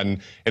bin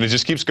Laden? And it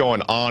just keeps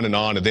going on.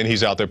 And then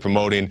he's out there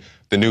promoting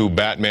the new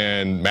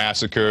Batman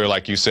massacre,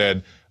 like you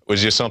said,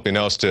 was just something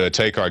else to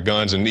take our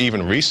guns. And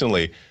even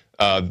recently,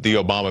 the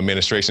Obama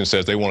administration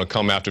says they want to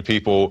come after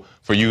people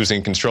for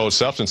using controlled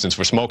substances,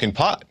 for smoking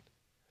pot.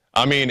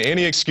 I mean,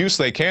 any excuse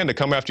they can to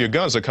come after your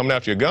guns, they're coming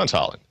after your guns,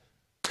 Holland.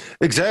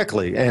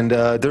 Exactly, and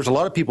there's a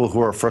lot of people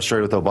who are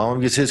frustrated with Obama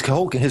because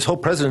his whole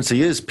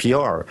presidency is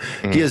PR.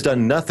 He has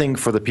done nothing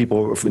for the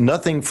people,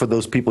 nothing for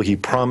those people he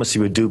promised he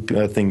would do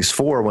things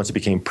for once he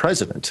became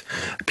president.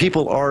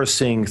 People are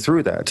seeing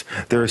through that.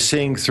 They're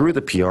seeing through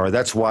the PR.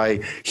 That's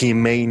why he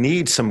may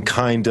need some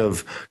kind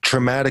of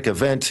traumatic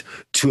event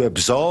to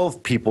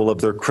absolve people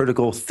of their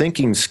critical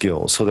thinking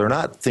skills. So they're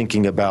not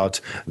thinking about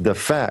the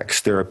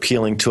facts. They're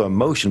appealing to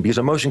emotion, because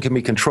emotion can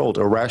be controlled.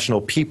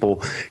 Irrational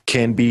people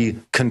can be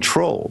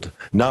controlled,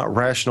 not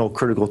rational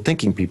critical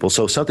thinking people.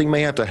 So something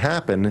may have to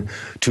happen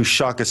to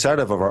shock us out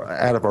of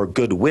our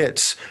good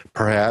wits,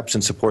 perhaps,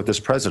 and support this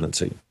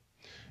presidency.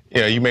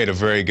 Yeah, you made a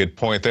very good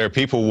point there.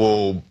 People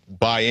will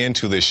buy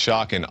into this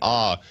shock and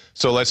awe.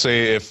 So let's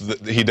say if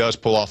he does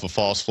pull off a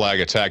false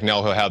flag attack,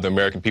 now he'll have the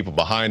American people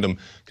behind him.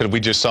 Because we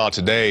just saw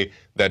today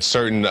that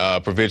certain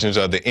provisions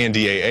of the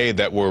NDAA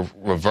that were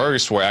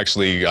reversed were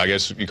actually, I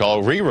guess you call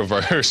it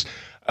re-reversed.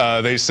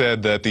 They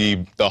said that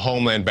the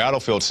Homeland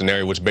battlefield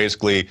scenario, which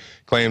basically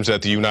claims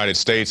that the United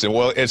States, and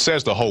well, it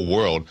says the whole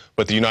world,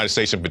 but the United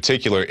States in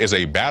particular is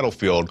a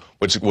battlefield,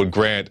 which would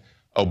grant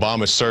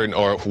Obama certain,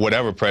 or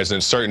whatever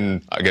president,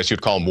 certain, I guess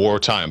you'd call them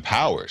wartime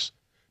powers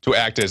to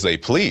act as they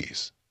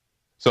please.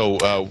 So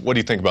what do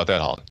you think about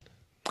that, Holland?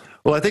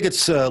 Well, I think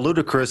it's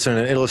ludicrous and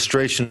an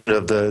illustration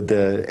of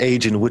the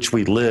age in which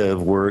we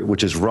live,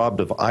 which is robbed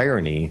of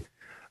irony,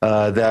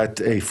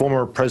 that a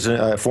former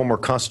president, a former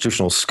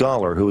constitutional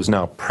scholar who is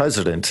now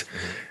president,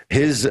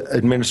 his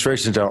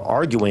administration is now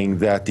arguing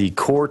that the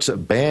court's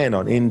ban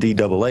on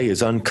NDAA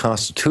is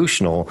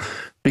unconstitutional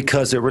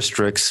because it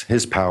restricts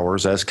his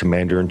powers as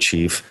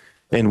commander-in-chief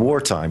in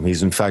wartime.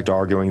 He's in fact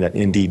arguing that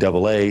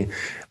NDAA,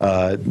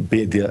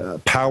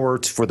 the power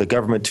for the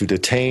government to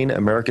detain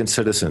American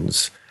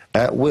citizens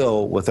at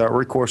will without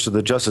recourse to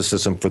the justice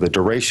system for the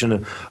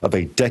duration of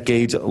a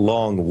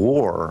decades-long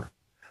war,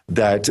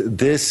 that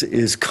this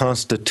is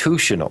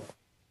constitutional.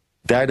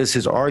 That is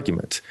his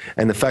argument.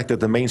 And the fact that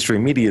the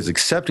mainstream media is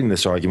accepting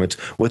this argument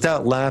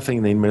without laughing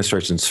in the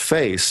administration's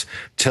face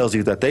tells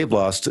you that they've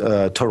lost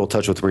total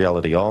touch with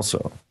reality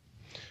also.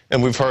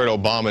 And we've heard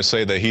Obama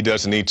say that he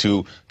doesn't need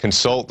to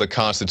consult the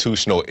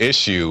constitutional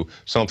issue,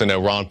 something that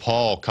Ron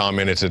Paul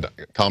commented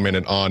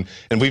on.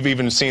 And we've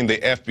even seen the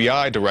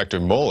FBI director,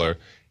 Mueller,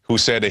 who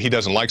said that he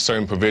doesn't like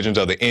certain provisions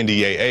of the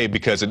NDAA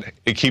because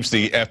it keeps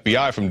the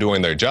FBI from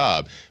doing their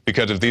job.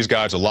 Because if these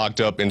guys are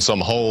locked up in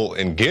some hole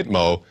in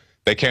Gitmo,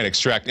 they can't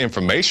extract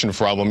information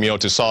from them,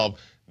 to solve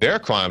their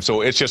crime.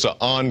 So it's just an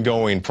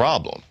ongoing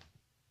problem.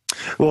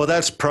 Well,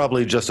 that's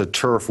probably just a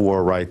turf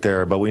war right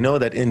there. But we know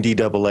that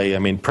NDAA, I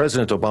mean,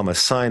 President Obama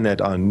signed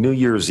that on New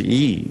Year's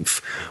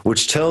Eve,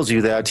 which tells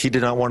you that he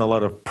did not want a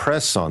lot of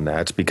press on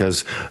that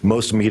because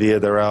most media,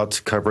 they're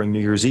out covering New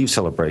Year's Eve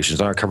celebrations.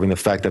 They're not covering the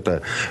fact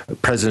that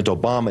President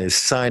Obama is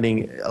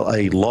signing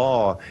a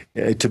law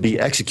to be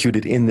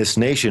executed in this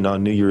nation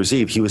on New Year's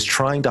Eve. He was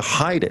trying to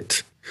hide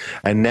it.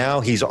 And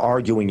now he's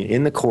arguing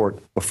in the court,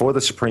 before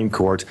the Supreme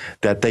Court,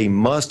 that they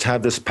must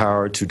have this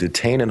power to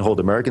detain and hold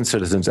American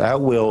citizens at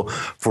will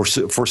for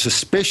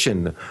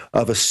suspicion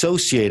of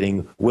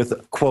associating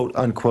with, quote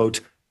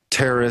unquote,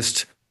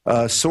 terrorist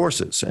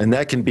sources. And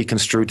that can be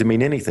construed to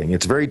mean anything.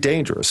 It's very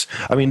dangerous.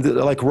 I mean,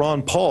 like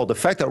Ron Paul, the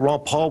fact that Ron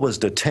Paul was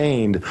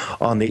detained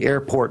on the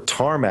airport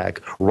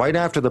tarmac right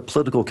after the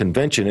political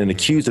convention and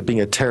accused of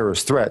being a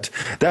terrorist threat,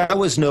 that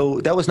was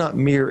not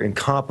mere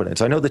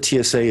incompetence. I know the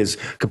TSA is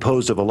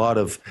composed of a lot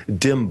of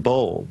dim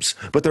bulbs,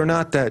 but they're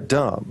not that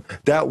dumb.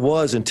 That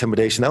was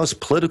intimidation. That was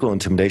political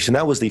intimidation.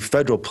 That was the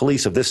federal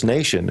police of this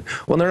nation.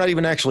 Well, they're not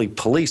even actually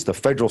police, the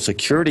federal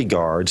security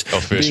guards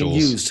officials being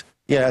used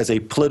as a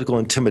political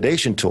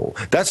intimidation tool.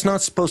 That's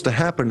not supposed to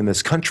happen in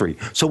this country.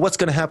 So what's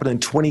going to happen in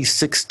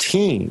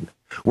 2016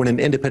 when an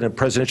independent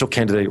presidential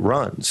candidate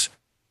runs?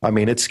 I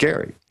mean, it's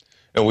scary.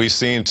 And we've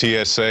seen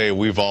TSA,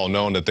 we've all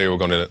known that they were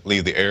going to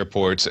leave the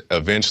airports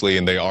eventually,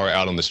 and they are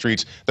out on the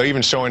streets. They're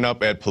even showing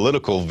up at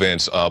political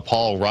events,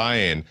 Paul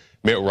Ryan,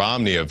 Mitt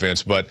Romney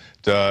events. But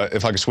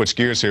if I could switch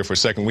gears here for a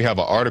second, we have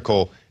an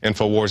article,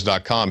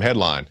 Infowars.com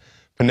headline,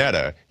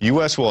 Panetta,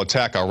 U.S. will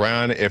attack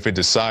Iran if it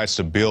decides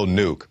to build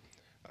nuke.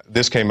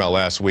 This came out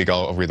last week.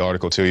 I'll read the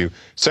article to you.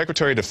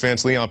 Secretary of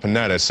Defense Leon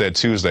Panetta said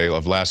Tuesday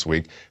of last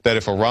week that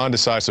if Iran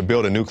decides to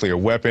build a nuclear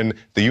weapon,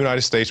 the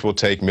United States will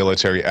take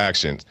military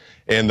actions.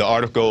 And the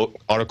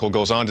article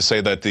goes on to say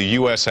that the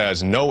U.S.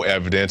 has no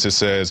evidence. It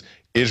says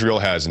Israel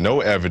has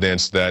no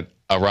evidence that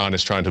Iran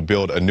is trying to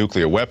build a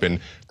nuclear weapon.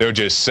 They're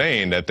just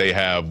saying that they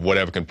have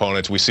whatever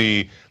components. We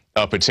see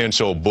a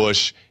potential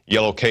Bush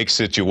yellow cake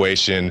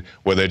situation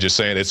where they're just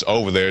saying it's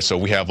over there, so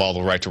we have all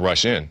the right to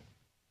rush in.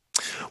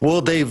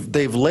 Well,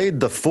 they've laid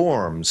the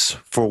forms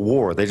for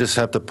war. They just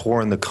have to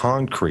pour in the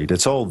concrete.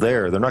 It's all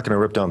there. They're not going to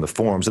rip down the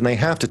forms, and they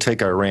have to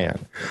take Iran.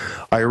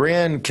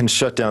 Iran can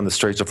shut down the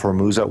Straits of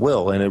Hormuz at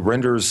will, and it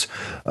renders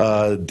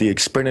the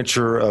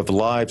expenditure of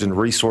lives and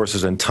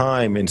resources and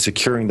time in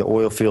securing the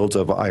oil fields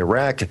of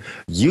Iraq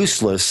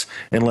useless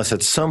unless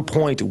at some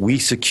point we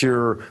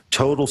secure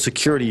total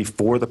security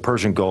for the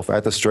Persian Gulf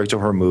at the Straits of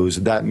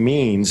Hormuz. That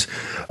means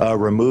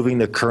removing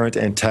the current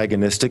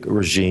antagonistic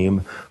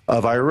regime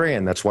of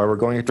Iran. That's why we're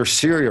going after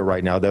Syria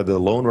right now. They're the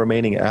lone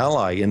remaining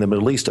ally in the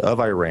Middle East of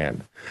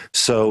Iran.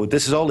 So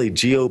this is all a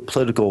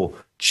geopolitical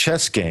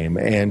chess game.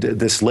 And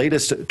this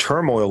latest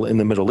turmoil in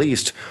the Middle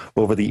East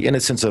over the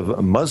innocence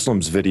of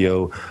Muslims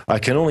video, I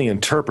can only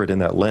interpret in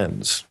that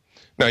lens.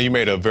 Now, you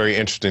made a very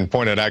interesting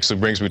point. It actually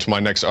brings me to my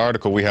next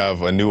article. We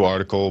have a new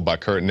article by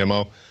Kurt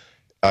Nimmo.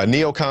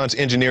 Neocons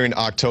engineering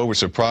October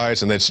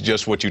surprise, and that's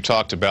just what you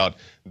talked about,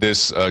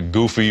 this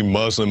goofy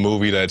Muslim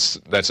movie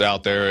that's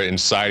out there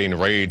inciting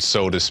rage,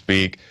 so to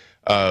speak.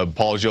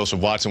 Paul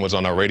Joseph Watson was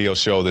on our radio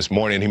show this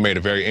morning. He made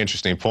a very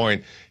interesting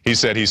point. He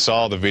said he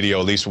saw the video,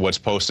 at least what's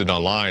posted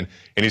online,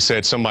 and he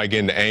said somebody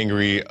getting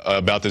angry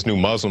about this new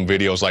Muslim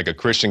video is like a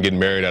Christian getting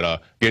mad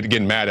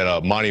at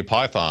a Monty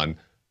Python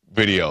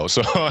video.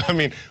 So, I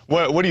mean,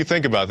 what do you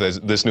think about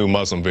this new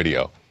Muslim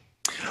video?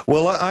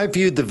 Well, I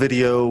viewed the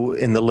video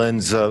in the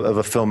lens of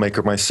a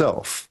filmmaker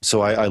myself.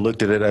 So I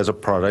looked at it as a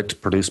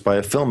product produced by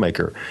a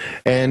filmmaker.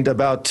 And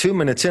about 2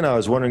 minutes in, I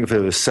was wondering if it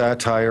was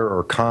satire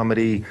or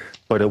comedy,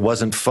 but it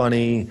wasn't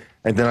funny.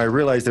 And then I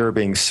realized they were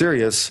being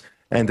serious.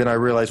 And then I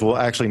realized, well,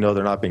 actually, no,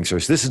 they're not being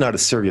serious. This is not a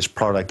serious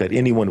product that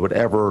anyone would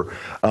ever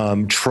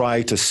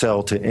try to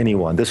sell to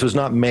anyone. This was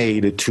not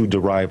made to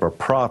derive a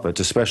profit,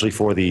 especially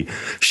for the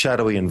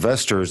shadowy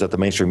investors that the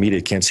mainstream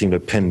media can't seem to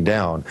pin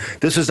down.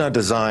 This is not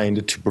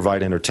designed to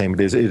provide entertainment.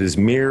 It is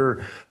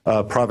mere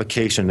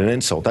provocation and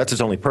insult. That's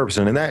its only purpose.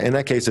 And in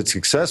that case, it's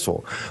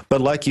successful. But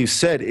like you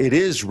said, it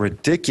is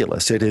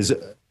ridiculous. It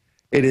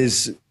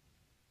is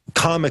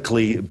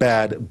comically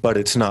bad, but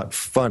it's not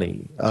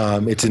funny.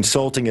 It's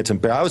insulting.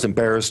 I was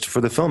embarrassed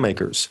for the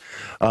filmmakers.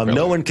 Really?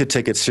 No one could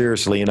take it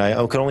seriously, and I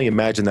can only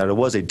imagine that it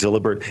was a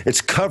deliberate, it's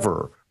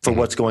cover for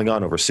what's going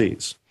on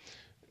overseas.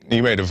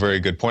 You made a very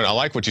good point. I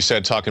like what you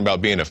said talking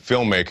about being a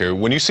filmmaker.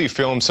 When you see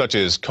films such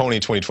as Coney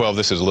 2012,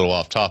 this is a little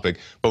off topic,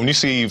 but when you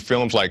see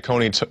films like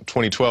Coney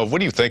 2012, what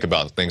do you think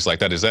about things like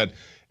that?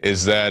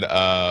 Is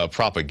that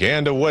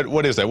propaganda?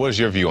 What is that? What is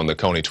your view on the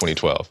Coney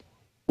 2012?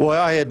 Well,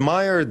 I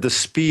admired the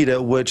speed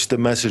at which the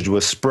message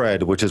was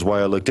spread, which is why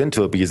I looked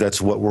into it, because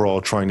that's what we're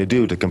all trying to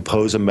do, to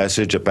compose a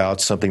message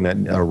about something that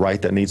right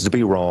that needs to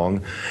be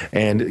wrong,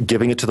 and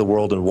giving it to the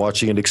world and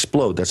watching it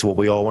explode. That's what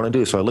we all want to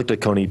do. So I looked at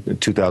Kony in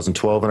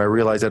 2012, and I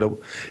realized that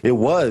it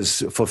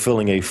was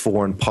fulfilling a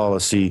foreign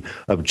policy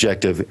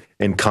objective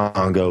in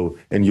Congo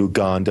and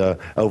Uganda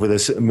over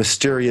this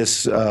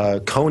mysterious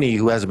Kony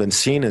who hasn't been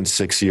seen in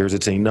 6 years.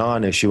 It's a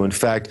non-issue. In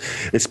fact,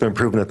 it's been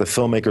proven that the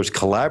filmmakers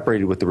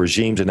collaborated with the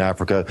regimes in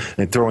Africa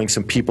and throwing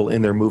some people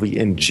in their movie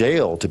in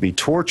jail to be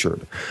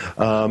tortured.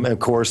 And of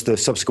course, the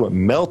subsequent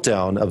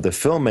meltdown of the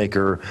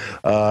filmmaker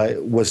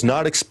was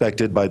not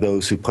expected by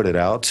those who put it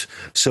out.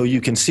 So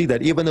you can see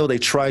that even though they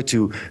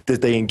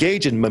they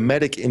engage in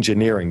mimetic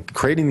engineering,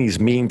 creating these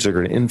memes that are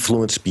going to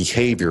influence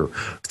behavior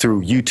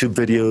through YouTube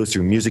videos,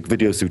 through music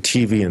videos, through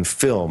TV and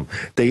film.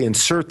 They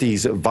insert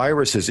these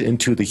viruses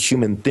into the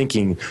human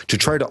thinking to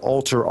try to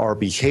alter our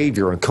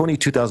behavior. And Kony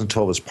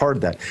 2012 is part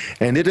of that.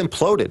 And it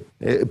imploded.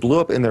 It blew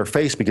up in their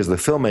face because the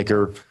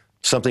filmmaker,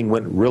 something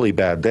went really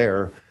bad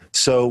there.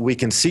 So we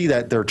can see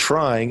that they're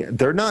trying.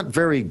 They're not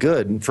very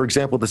good. And for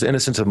example, this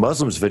Innocence of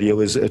Muslims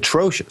video is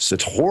atrocious.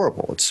 It's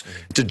horrible. It's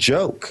a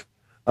joke.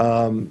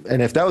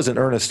 And if that was an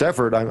earnest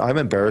effort, I'm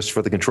embarrassed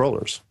for the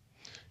controllers.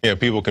 Yeah,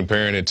 people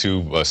comparing it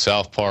to a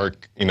South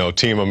Park,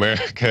 Team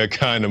America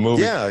kind of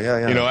movie. Yeah.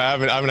 I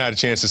haven't had a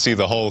chance to see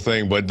the whole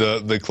thing, but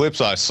the clips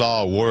I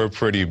saw were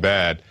pretty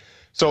bad.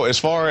 So as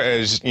far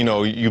as,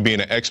 you being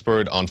an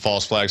expert on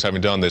false flags,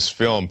 having done this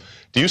film,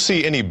 do you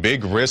see any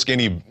big risk,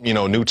 any,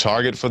 new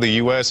target for the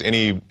U.S.,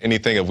 anything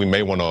that we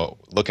may want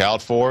to look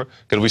out for?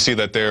 Because we see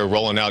that they're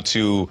rolling out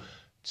to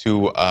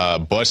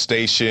bus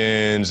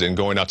stations and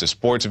going out to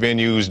sports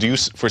venues. Do you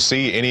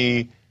foresee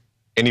any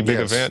big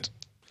event?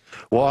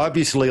 Well,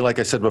 obviously, like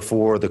I said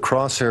before, the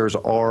crosshairs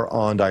are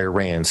on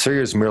Iran.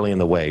 Syria is merely in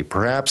the way.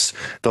 Perhaps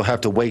they'll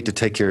have to wait to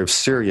take care of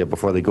Syria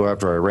before they go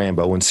after Iran.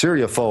 But when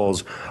Syria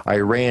falls,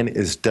 Iran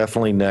is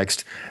definitely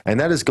next. And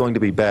that is going to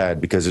be bad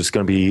because it's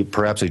going to be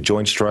perhaps a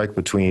joint strike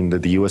between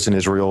the U.S. and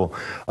Israel.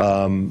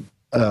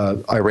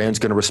 Iran's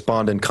going to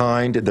respond in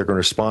kind. They're going to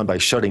respond by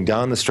shutting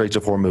down the Straits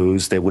of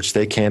Hormuz, which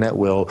they can at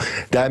will.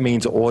 That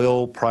means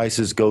oil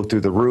prices go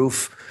through the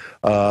roof.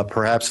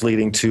 Perhaps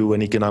leading to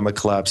an economic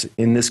collapse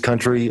in this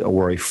country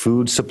or a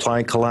food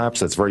supply collapse.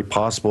 That's very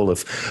possible if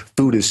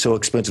food is so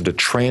expensive to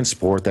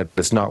transport that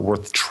it's not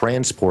worth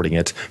transporting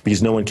it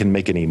because no one can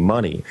make any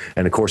money.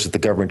 And of course, if the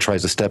government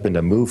tries to step in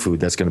to move food,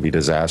 that's going to be a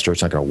disaster.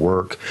 It's not going to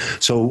work.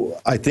 So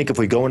I think if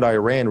we go into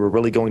Iran, we're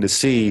really going to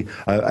see,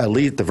 at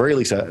the very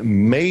least, a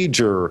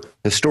major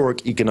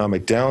historic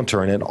economic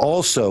downturn. And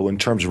also, in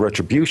terms of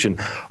retribution,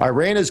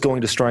 Iran is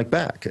going to strike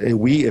back.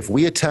 If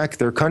we attack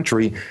their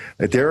country,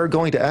 they're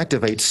going to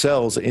activate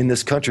cells in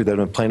this country that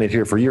have been planted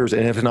here for years.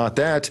 And if not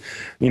that,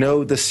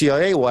 the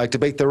CIA will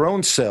activate their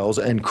own cells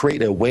and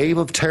create a wave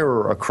of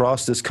terror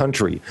across this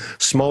country,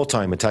 small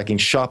time, attacking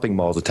shopping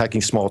malls,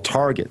 attacking small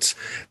targets,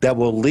 that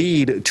will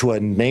lead to a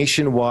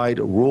nationwide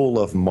rule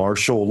of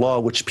martial law,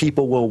 which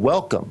people will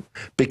welcome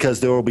because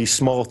there will be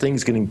small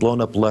things getting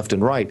blown up left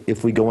and right.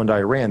 If we go into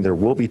Iran, there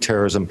will be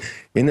terrorism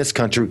in this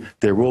country.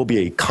 There will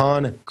be a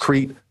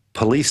concrete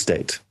police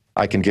state.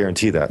 I can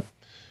guarantee that.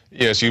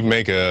 Yes, you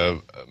make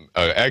an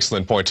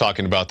excellent point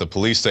talking about the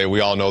police state. We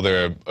all know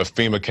there are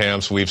FEMA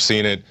camps. We've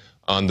seen it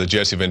on the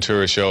Jesse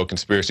Ventura show,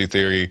 Conspiracy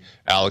Theory.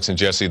 Alex and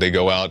Jesse, they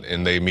go out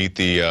and they meet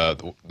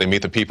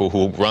the people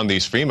who run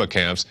these FEMA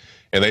camps,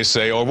 and they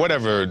say, or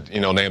whatever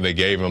name they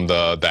gave them,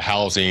 the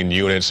housing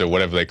units or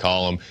whatever they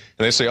call them,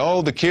 and they say,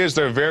 oh, the kids,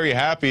 they're very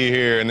happy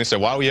here, and they say,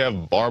 why do we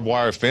have barbed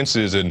wire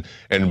fences and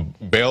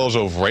bales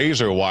of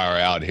razor wire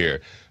out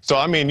here? So,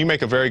 I mean, you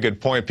make a very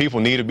good point. People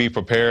need to be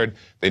prepared.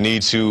 They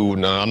need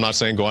to, I'm not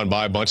saying go out and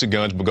buy a bunch of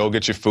guns, but go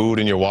get your food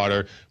and your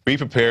water. Be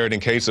prepared in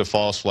case a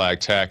false flag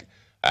attack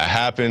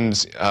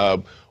happens.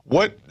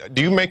 What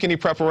do you make any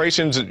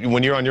preparations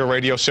when you're on your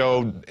radio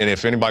show? And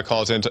if anybody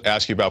calls in to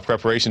ask you about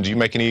preparation, do you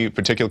make any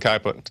particular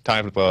type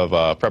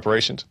of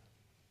preparations?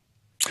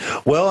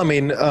 Well, I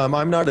mean,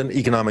 I'm not an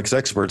economics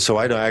expert, so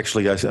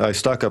I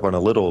stock up on a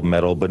little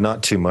metal, but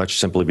not too much,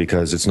 simply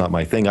because it's not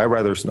my thing.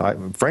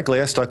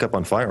 Frankly, I stock up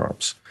on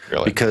firearms.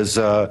 Really? Because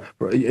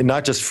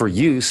not just for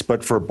use,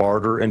 but for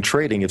barter and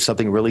trading. If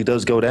something really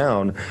does go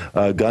down,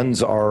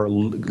 guns are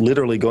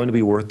literally going to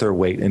be worth their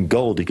weight in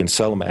gold. You can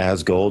sell them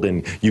as gold,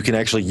 and you can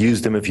actually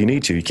use them if you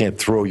need to. You can't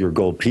throw your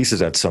gold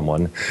pieces at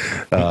someone.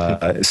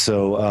 That's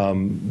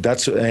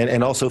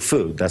and also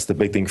food. That's the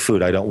big thing,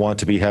 food. I don't want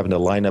to be having to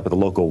line up at the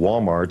local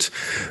Walmart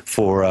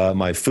for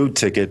my food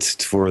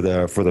tickets for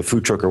the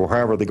food truck or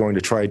however they're going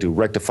to try to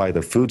rectify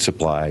the food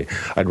supply.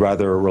 I'd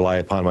rather rely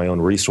upon my own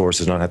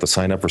resources, not have to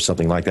sign up for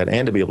something like that,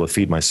 and to be able to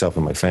feed myself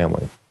and my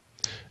family.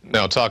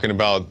 Now, talking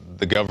about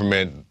the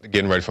government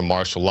getting ready for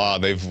martial law,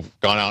 they've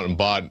gone out and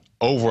bought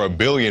over 1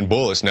 billion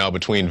bullets now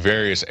between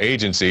various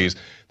agencies.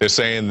 They're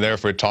saying they're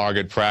for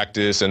target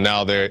practice, and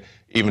now they're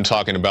even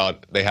talking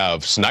about they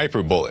have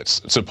sniper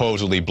bullets,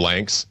 supposedly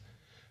blanks,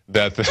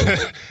 that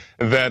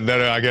that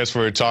are, I guess,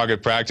 for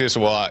target practice.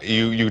 Well,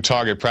 you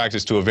target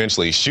practice to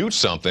eventually shoot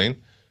something.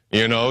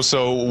 You know,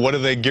 so what are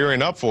they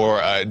gearing up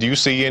for? Do you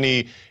see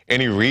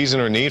any reason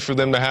or need for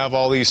them to have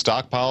all these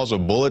stockpiles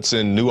of bullets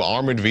and new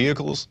armored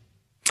vehicles?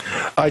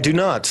 I do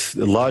not.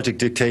 Logic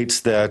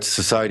dictates that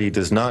society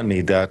does not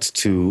need that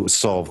to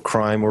solve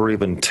crime or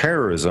even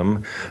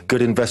terrorism.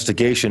 Good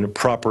investigation,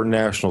 proper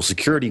national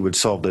security would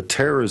solve the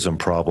terrorism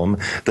problem.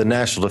 The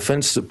national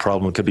defense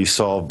problem could be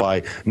solved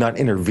by not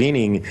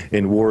intervening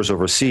in wars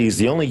overseas.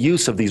 The only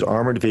use of these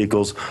armored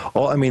vehicles,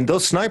 I mean,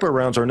 those sniper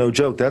rounds are no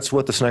joke. That's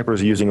what the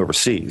snipers are using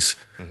overseas.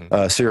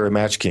 Sierra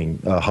Match King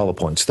hollow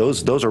points.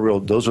 Those are real.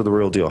 Those are the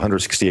real deal.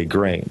 168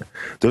 grain.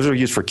 Those are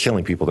used for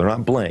killing people. They're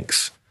not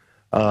blanks.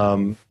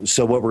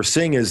 So what we're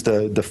seeing is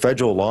the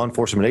federal law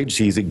enforcement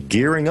agencies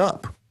gearing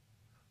up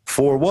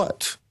for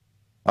what?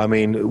 I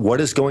mean, what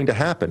is going to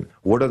happen?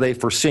 What are they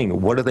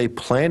foreseeing? What are they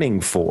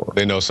planning for?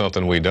 They know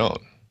something we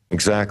don't.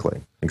 Exactly.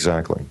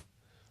 Exactly.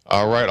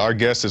 All right. Our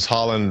guest is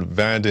Holland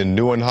Vanden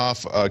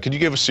Nieuwenhof. Could you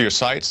give us your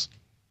sites?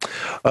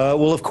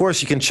 Well, of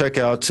course, you can check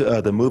out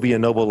the movie A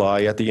Noble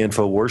Lie at the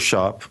Infowars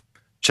shop.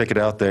 Check it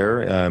out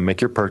there. Make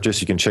your purchase.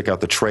 You can check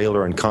out the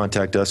trailer and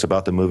contact us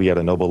about the movie at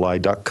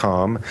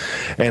anoblelie.com.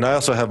 And I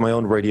also have my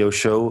own radio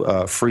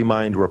show, Free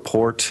Mind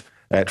Report,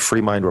 at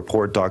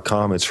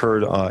freemindreport.com. It's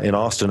heard in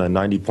Austin on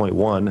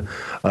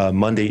 90.1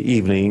 Monday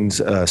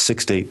evenings,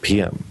 6 to 8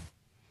 p.m.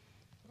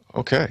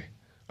 Okay.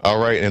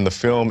 All right. And the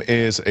film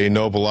is A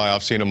Noble Lie.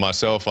 I've seen it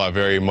myself. I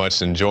very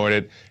much enjoyed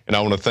it. And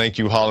I want to thank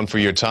you, Holland, for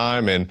your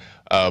time. And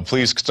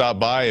please stop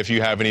by if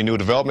you have any new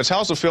developments.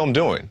 How's the film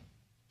doing?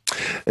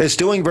 It's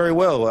doing very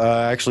well.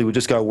 Actually, we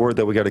just got word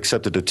that we got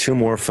accepted to 2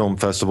 more film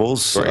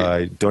festivals.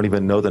 I don't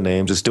even know the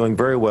names. It's doing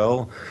very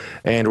well.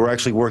 And we're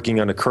actually working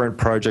on a current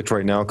project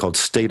right now called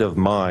State of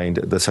Mind,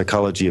 the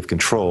Psychology of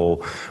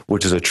Control,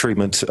 which is a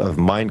treatment of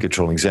mind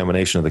control,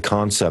 examination of the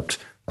concept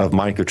of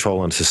mind control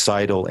on a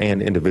societal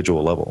and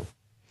individual level.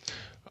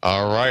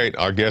 All right.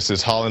 Our guest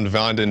is Holland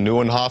Vanden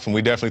Nieuwenhof, and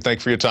we definitely thank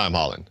you for your time,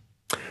 Holland.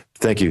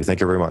 Thank you.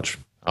 Thank you very much.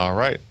 All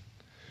right.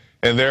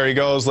 And there he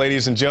goes,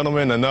 ladies and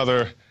gentlemen,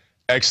 another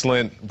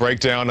excellent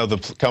breakdown of the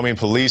coming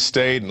police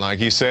state. And like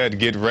he said,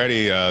 get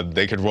ready.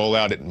 They could roll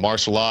out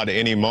martial law at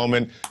any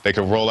moment. They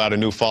could roll out a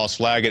new false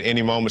flag at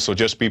any moment, so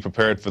just be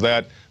prepared for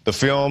that. The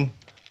film,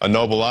 A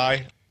Noble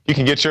Lie. You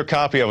can get your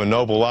copy of A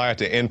Noble Lie at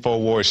the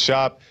Infowars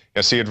shop.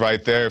 You'll see it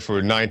right there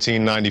for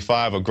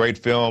 $19.95. A great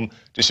film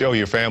to show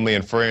your family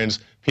and friends,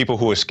 people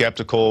who are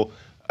skeptical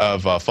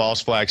of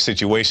false flag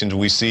situations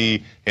we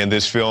see in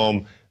this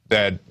film.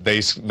 That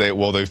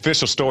well, the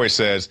official story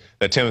says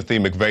that Timothy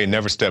McVeigh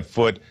never stepped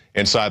foot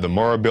inside the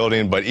Murrah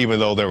building, but even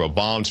though there were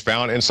bombs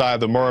found inside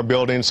the Murrah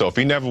building, so if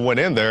he never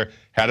went in there,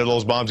 how did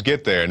those bombs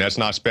get there? And that's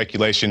not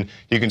speculation.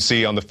 You can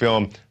see on the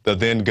film the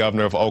then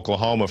governor of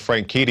Oklahoma,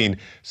 Frank Keating,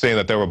 saying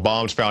that there were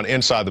bombs found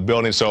inside the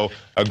building. So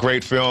a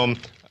great film.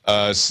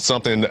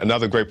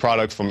 Another great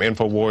product from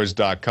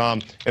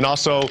Infowars.com. And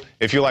also,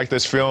 if you like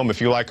this film,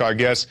 if you like our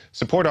guests,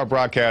 support our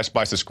broadcast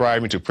by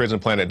subscribing to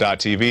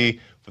PrisonPlanet.tv.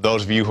 For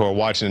those of you who are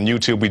watching on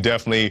YouTube, we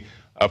definitely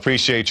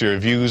appreciate your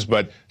views,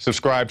 but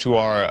subscribe to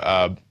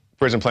our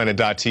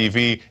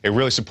PrisonPlanet.tv. It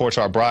really supports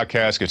our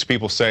broadcast because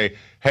people say,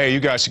 hey, you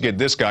guys should get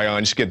this guy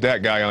on, you should get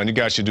that guy on, you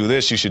guys should do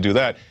this, you should do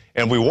that.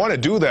 And we want to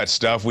do that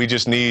stuff. We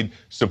just need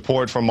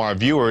support from our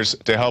viewers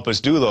to help us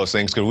do those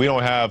things because we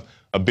don't have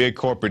a big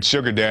corporate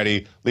sugar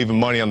daddy leaving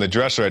money on the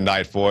dresser at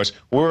night for us.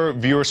 We're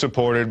viewer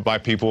supported by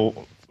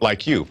people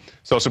like you.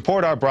 So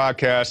support our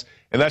broadcast.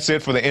 And that's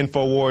it for the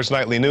Infowars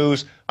Nightly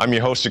News. I'm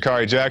your host,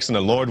 Jakari Jackson,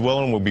 and Lord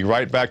willing, we'll be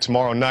right back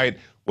tomorrow night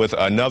with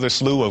another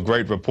slew of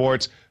great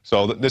reports.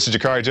 So this is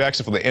Jakari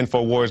Jackson for the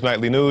Infowars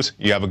Nightly News.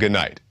 You have a good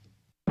night.